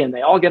humanity, and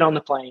they all get on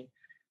the plane.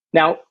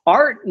 Now,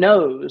 Art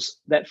knows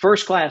that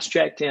first class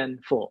checked in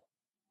full.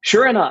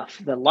 Sure enough,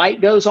 the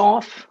light goes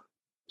off,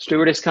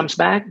 stewardess comes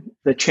back,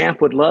 the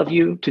champ would love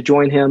you to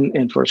join him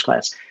in first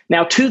class.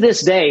 Now, to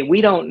this day,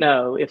 we don't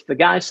know if the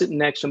guy sitting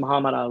next to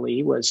Muhammad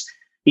Ali was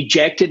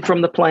ejected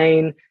from the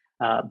plane,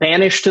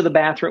 banished to the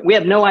bathroom. We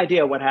have no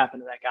idea what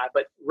happened to that guy,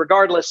 but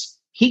regardless,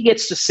 he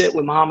gets to sit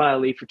with Muhammad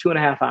Ali for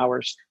 2.5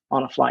 hours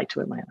on a flight to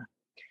Atlanta.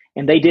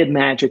 And they did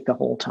magic the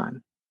whole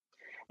time.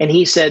 And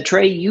he said,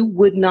 Trey, you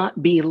would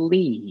not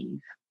believe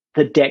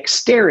the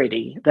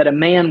dexterity that a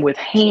man with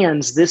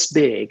hands this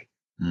big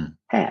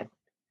had.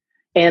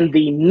 And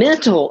the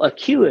mental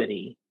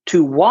acuity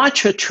to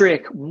watch a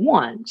trick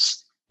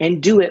once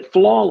and do it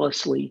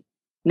flawlessly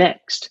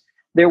next.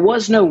 There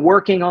was no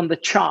working on the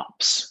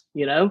chops,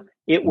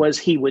 It was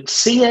he would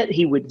see it,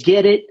 he would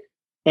get it,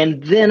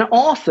 and then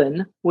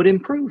often would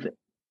improve it.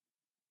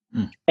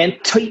 And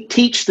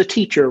teach the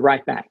teacher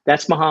right back.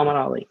 That's Muhammad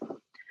Ali.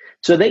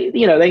 So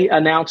they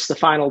announced the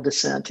final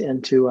descent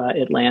into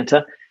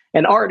Atlanta,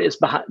 and Art is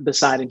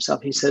beside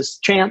himself. He says,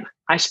 champ,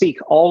 I speak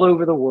all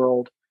over the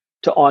world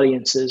to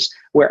audiences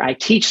where I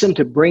teach them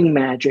to bring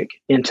magic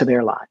into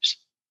their lives.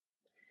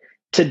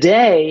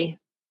 Today,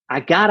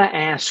 I got to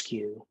ask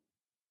you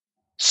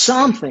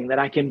something that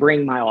I can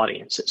bring my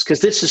audiences,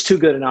 because this is too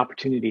good an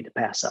opportunity to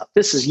pass up.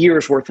 This is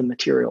years worth of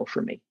material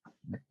for me.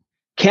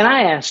 Can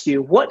I ask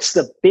you, what's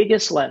the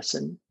biggest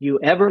lesson you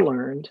ever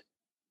learned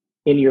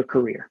in your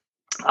career?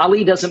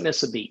 Ali doesn't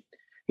miss a beat.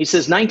 He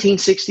says,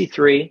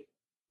 1963,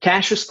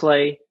 Cassius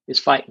Clay is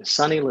fighting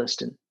Sonny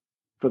Liston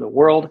for the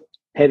world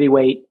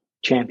heavyweight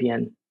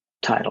champion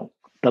title.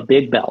 The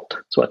big belt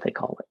is what they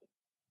call it.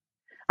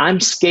 I'm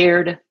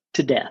scared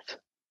to death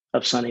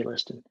of Sonny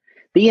Liston.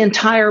 The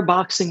entire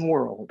boxing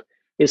world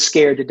is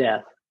scared to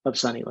death of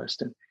Sonny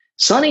Liston.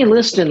 Sonny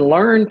Liston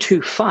learned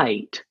to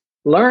fight,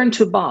 learned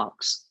to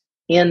box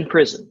in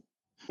prison.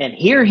 And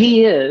here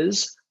he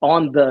is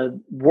on the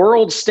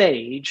world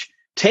stage,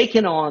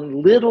 taking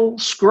on little,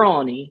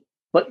 scrawny,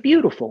 but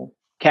beautiful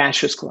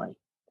Cassius Clay.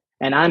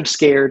 And I'm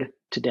scared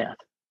to death.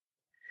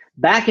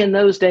 Back in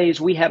those days,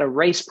 we had a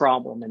race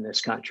problem in this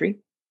country.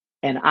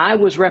 And I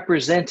was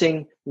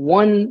representing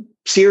one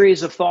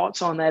series of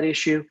thoughts on that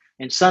issue,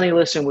 and Sonny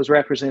Liston was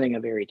representing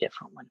a very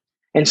different one.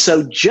 And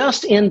so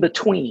just in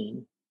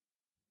between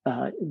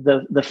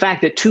the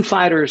fact that two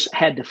fighters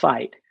had to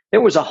fight, there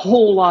was a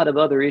whole lot of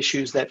other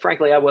issues that,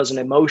 frankly, I wasn't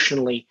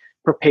emotionally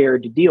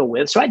prepared to deal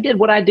with. So I did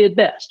what I did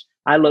best.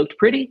 I looked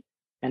pretty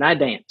and I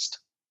danced.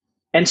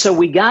 And so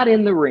we got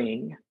in the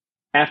ring,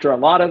 after a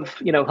lot of,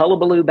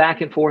 hullabaloo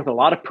back and forth, a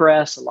lot of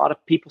press, a lot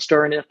of people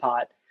stirring in the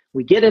pot,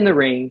 we get in the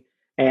ring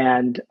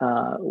and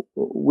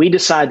we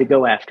decide to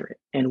go after it.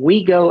 And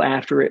we go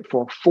after it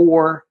for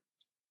 4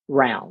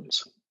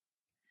 rounds.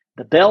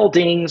 The bell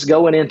dings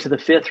going into the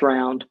 5th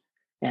round,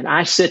 and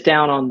I sit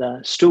down on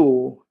the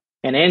stool,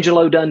 and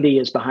Angelo Dundee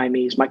is behind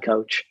me. He's my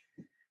coach,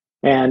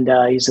 and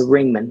he's a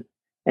ringman.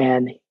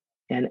 And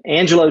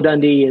Angelo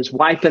Dundee is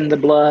wiping the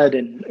blood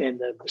and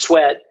the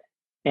sweat.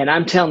 And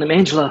I'm telling him,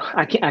 Angelo,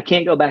 I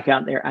can't go back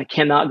out there. I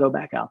cannot go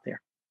back out there.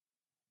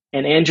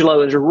 And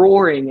Angelo is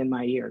roaring in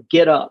my ear,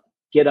 get up,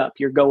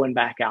 you're going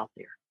back out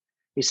there.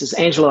 He says,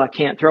 Angelo, I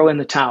can't, throw in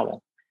the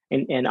towel.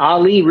 And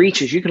Ali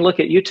reaches, you can look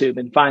at YouTube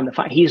and find the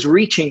fight. He's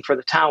reaching for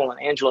the towel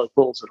and Angelo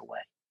pulls it away.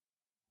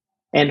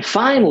 And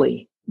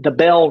finally, the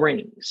bell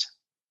rings.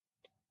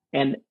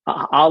 And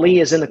Ali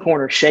is in the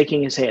corner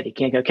shaking his head. He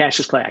can't go.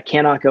 Cassius Clay, I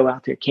cannot go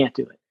out there, can't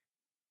do it.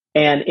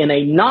 And in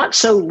a not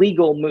so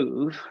legal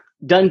move,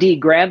 Dundee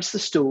grabs the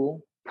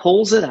stool,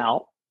 pulls it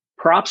out,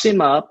 props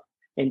him up,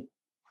 and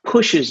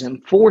pushes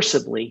him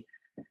forcibly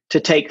to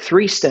take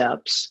 3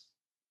 steps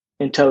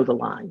and toe the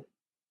line,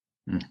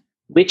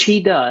 which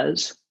he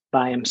does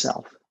by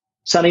himself.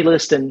 Sonny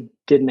Liston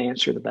didn't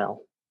answer the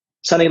bell.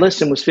 Sonny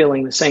Liston was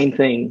feeling the same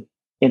thing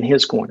in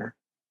his corner,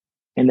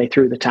 and they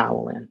threw the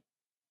towel in.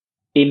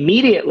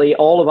 Immediately,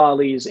 all of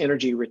Ali's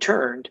energy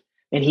returned,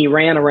 and he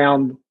ran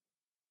around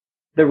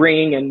the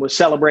ring and was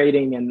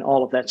celebrating and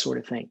all of that sort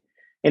of thing.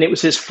 And it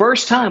was his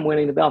first time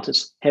winning the belt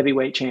as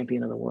heavyweight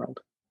champion of the world.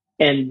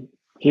 And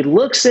he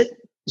looks at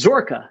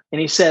Zorka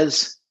and he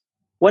says,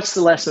 what's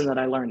the lesson that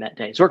I learned that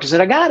day? Zorka said,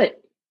 I got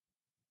it.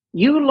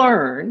 You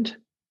learned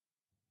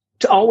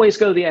to always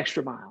go the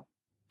extra mile,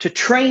 to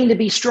train to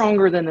be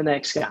stronger than the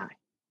next guy,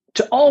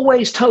 to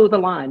always toe the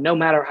line, no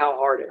matter how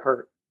hard it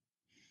hurt.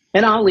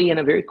 And Ali, in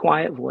a very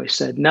quiet voice,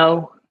 said,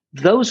 no,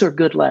 those are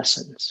good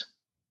lessons.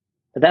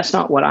 But that's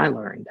not what I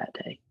learned that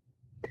day.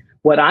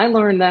 What I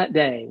learned that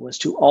day was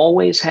to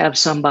always have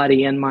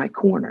somebody in my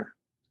corner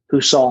who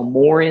saw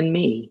more in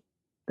me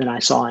than I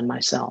saw in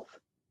myself.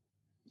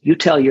 You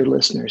tell your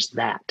listeners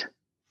that.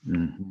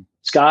 Mm-hmm.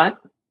 Scott,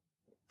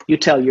 you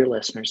tell your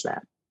listeners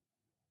that.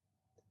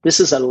 This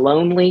is a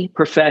lonely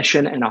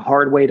profession and a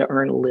hard way to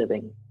earn a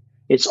living.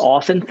 It's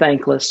often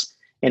thankless,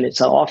 and it's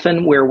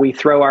often where we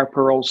throw our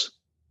pearls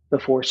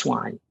before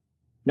swine,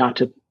 not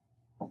to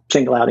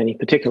single out any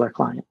particular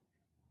client.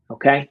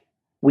 Okay?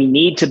 We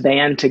need to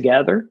band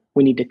together.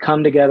 We need to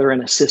come together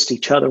and assist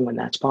each other when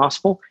that's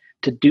possible.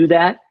 To do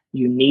that,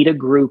 you need a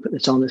group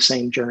that's on the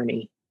same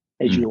journey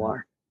as you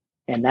are.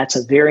 And that's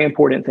a very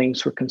important thing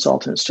for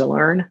consultants to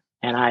learn.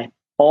 And I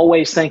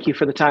always thank you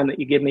for the time that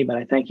you give me, but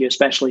I thank you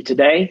especially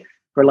today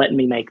for letting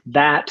me make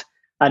that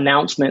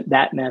announcement,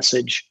 that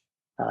message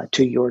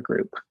to your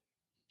group.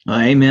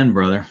 Amen,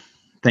 brother.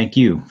 Thank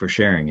you for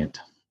sharing it.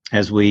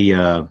 As we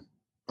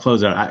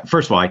close out,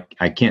 first of all,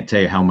 I can't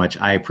tell you how much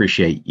I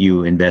appreciate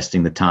you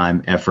investing the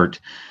time, effort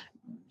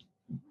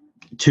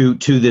to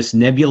this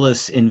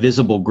nebulous,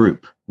 invisible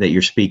group that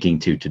you're speaking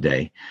to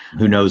today.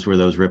 Who knows where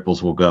those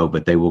ripples will go,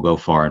 but they will go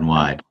far and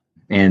wide.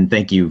 And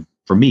thank you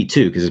for me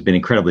too, because it's been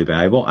incredibly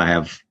valuable. I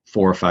have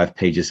 4 or 5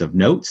 pages of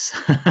notes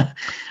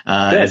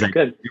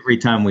every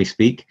time we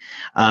speak.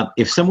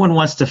 If someone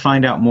wants to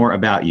find out more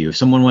about you, if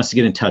someone wants to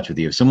get in touch with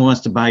you, if someone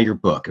wants to buy your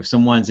book, if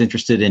someone's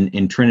interested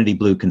in Trinity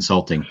Blue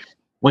Consulting,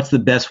 what's the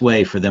best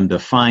way for them to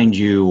find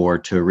you or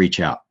to reach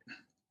out?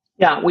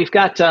 Yeah, we've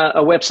got a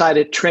website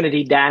at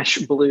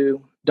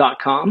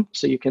trinity-blue.com,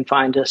 so you can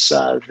find us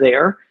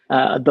there.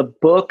 The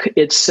book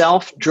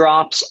itself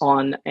drops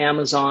on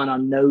Amazon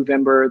on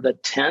November the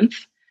 10th,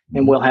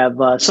 and we'll have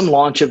some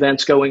launch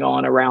events going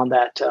on around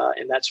that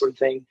and that sort of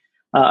thing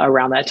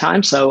around that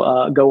time.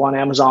 So go on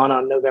Amazon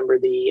on November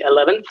the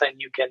 11th,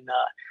 and you can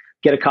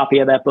get a copy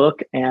of that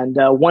book. And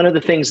one of the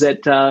things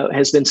that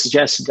has been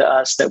suggested to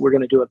us that we're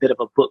going to do a bit of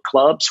a book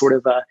club, sort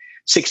of a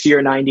 60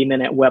 or 90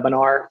 minute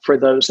webinar for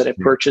those that have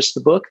purchased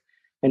the book.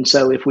 And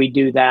so if we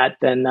do that,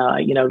 then,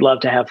 I'd love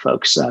to have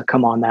folks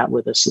come on that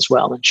with us as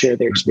well and share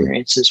their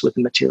experiences with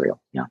the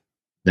material. Yeah.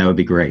 That would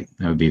be great.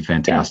 That would be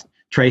fantastic. Yeah.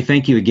 Trey,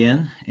 thank you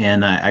again.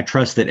 And I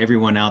trust that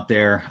everyone out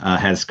there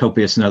has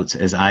copious notes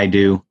as I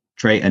do.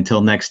 Trey,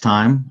 until next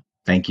time,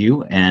 thank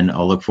you. And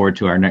I'll look forward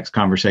to our next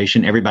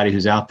conversation. Everybody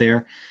who's out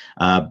there,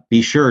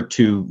 be sure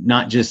to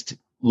not just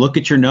look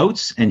at your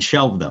notes and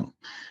shelve them,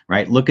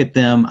 right? Look at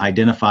them,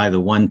 identify the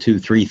 1, 2,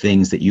 3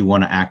 things that you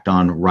want to act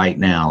on right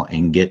now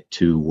and get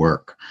to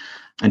work.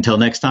 Until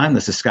next time,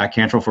 this is Scott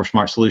Cantrell for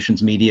Smart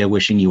Solutions Media,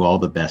 wishing you all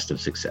the best of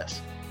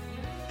success.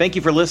 Thank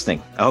you for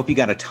listening. I hope you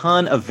got a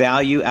ton of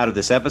value out of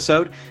this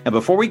episode. And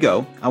before we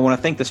go, I want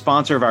to thank the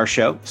sponsor of our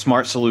show,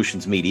 Smart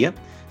Solutions Media.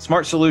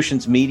 Smart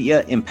Solutions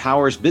Media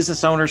empowers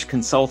business owners,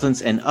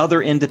 consultants, and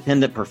other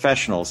independent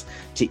professionals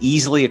to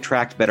easily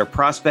attract better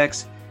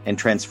prospects and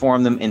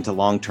transform them into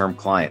long-term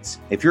clients.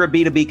 If you're a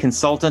B2B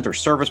consultant or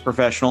service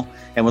professional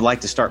and would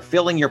like to start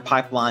filling your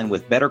pipeline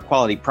with better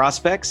quality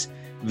prospects,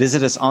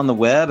 Visit us on the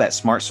web at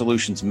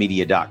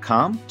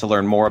smartsolutionsmedia.com to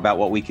learn more about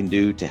what we can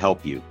do to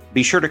help you.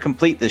 Be sure to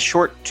complete the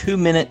short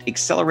 2-minute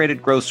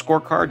accelerated growth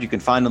scorecard you can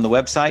find on the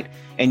website,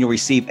 and you'll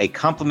receive a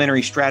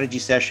complimentary strategy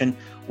session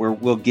where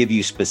we'll give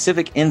you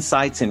specific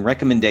insights and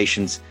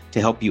recommendations to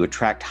help you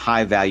attract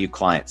high-value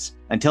clients.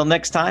 Until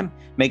next time,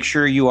 make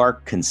sure you are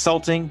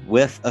consulting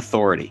with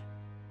authority.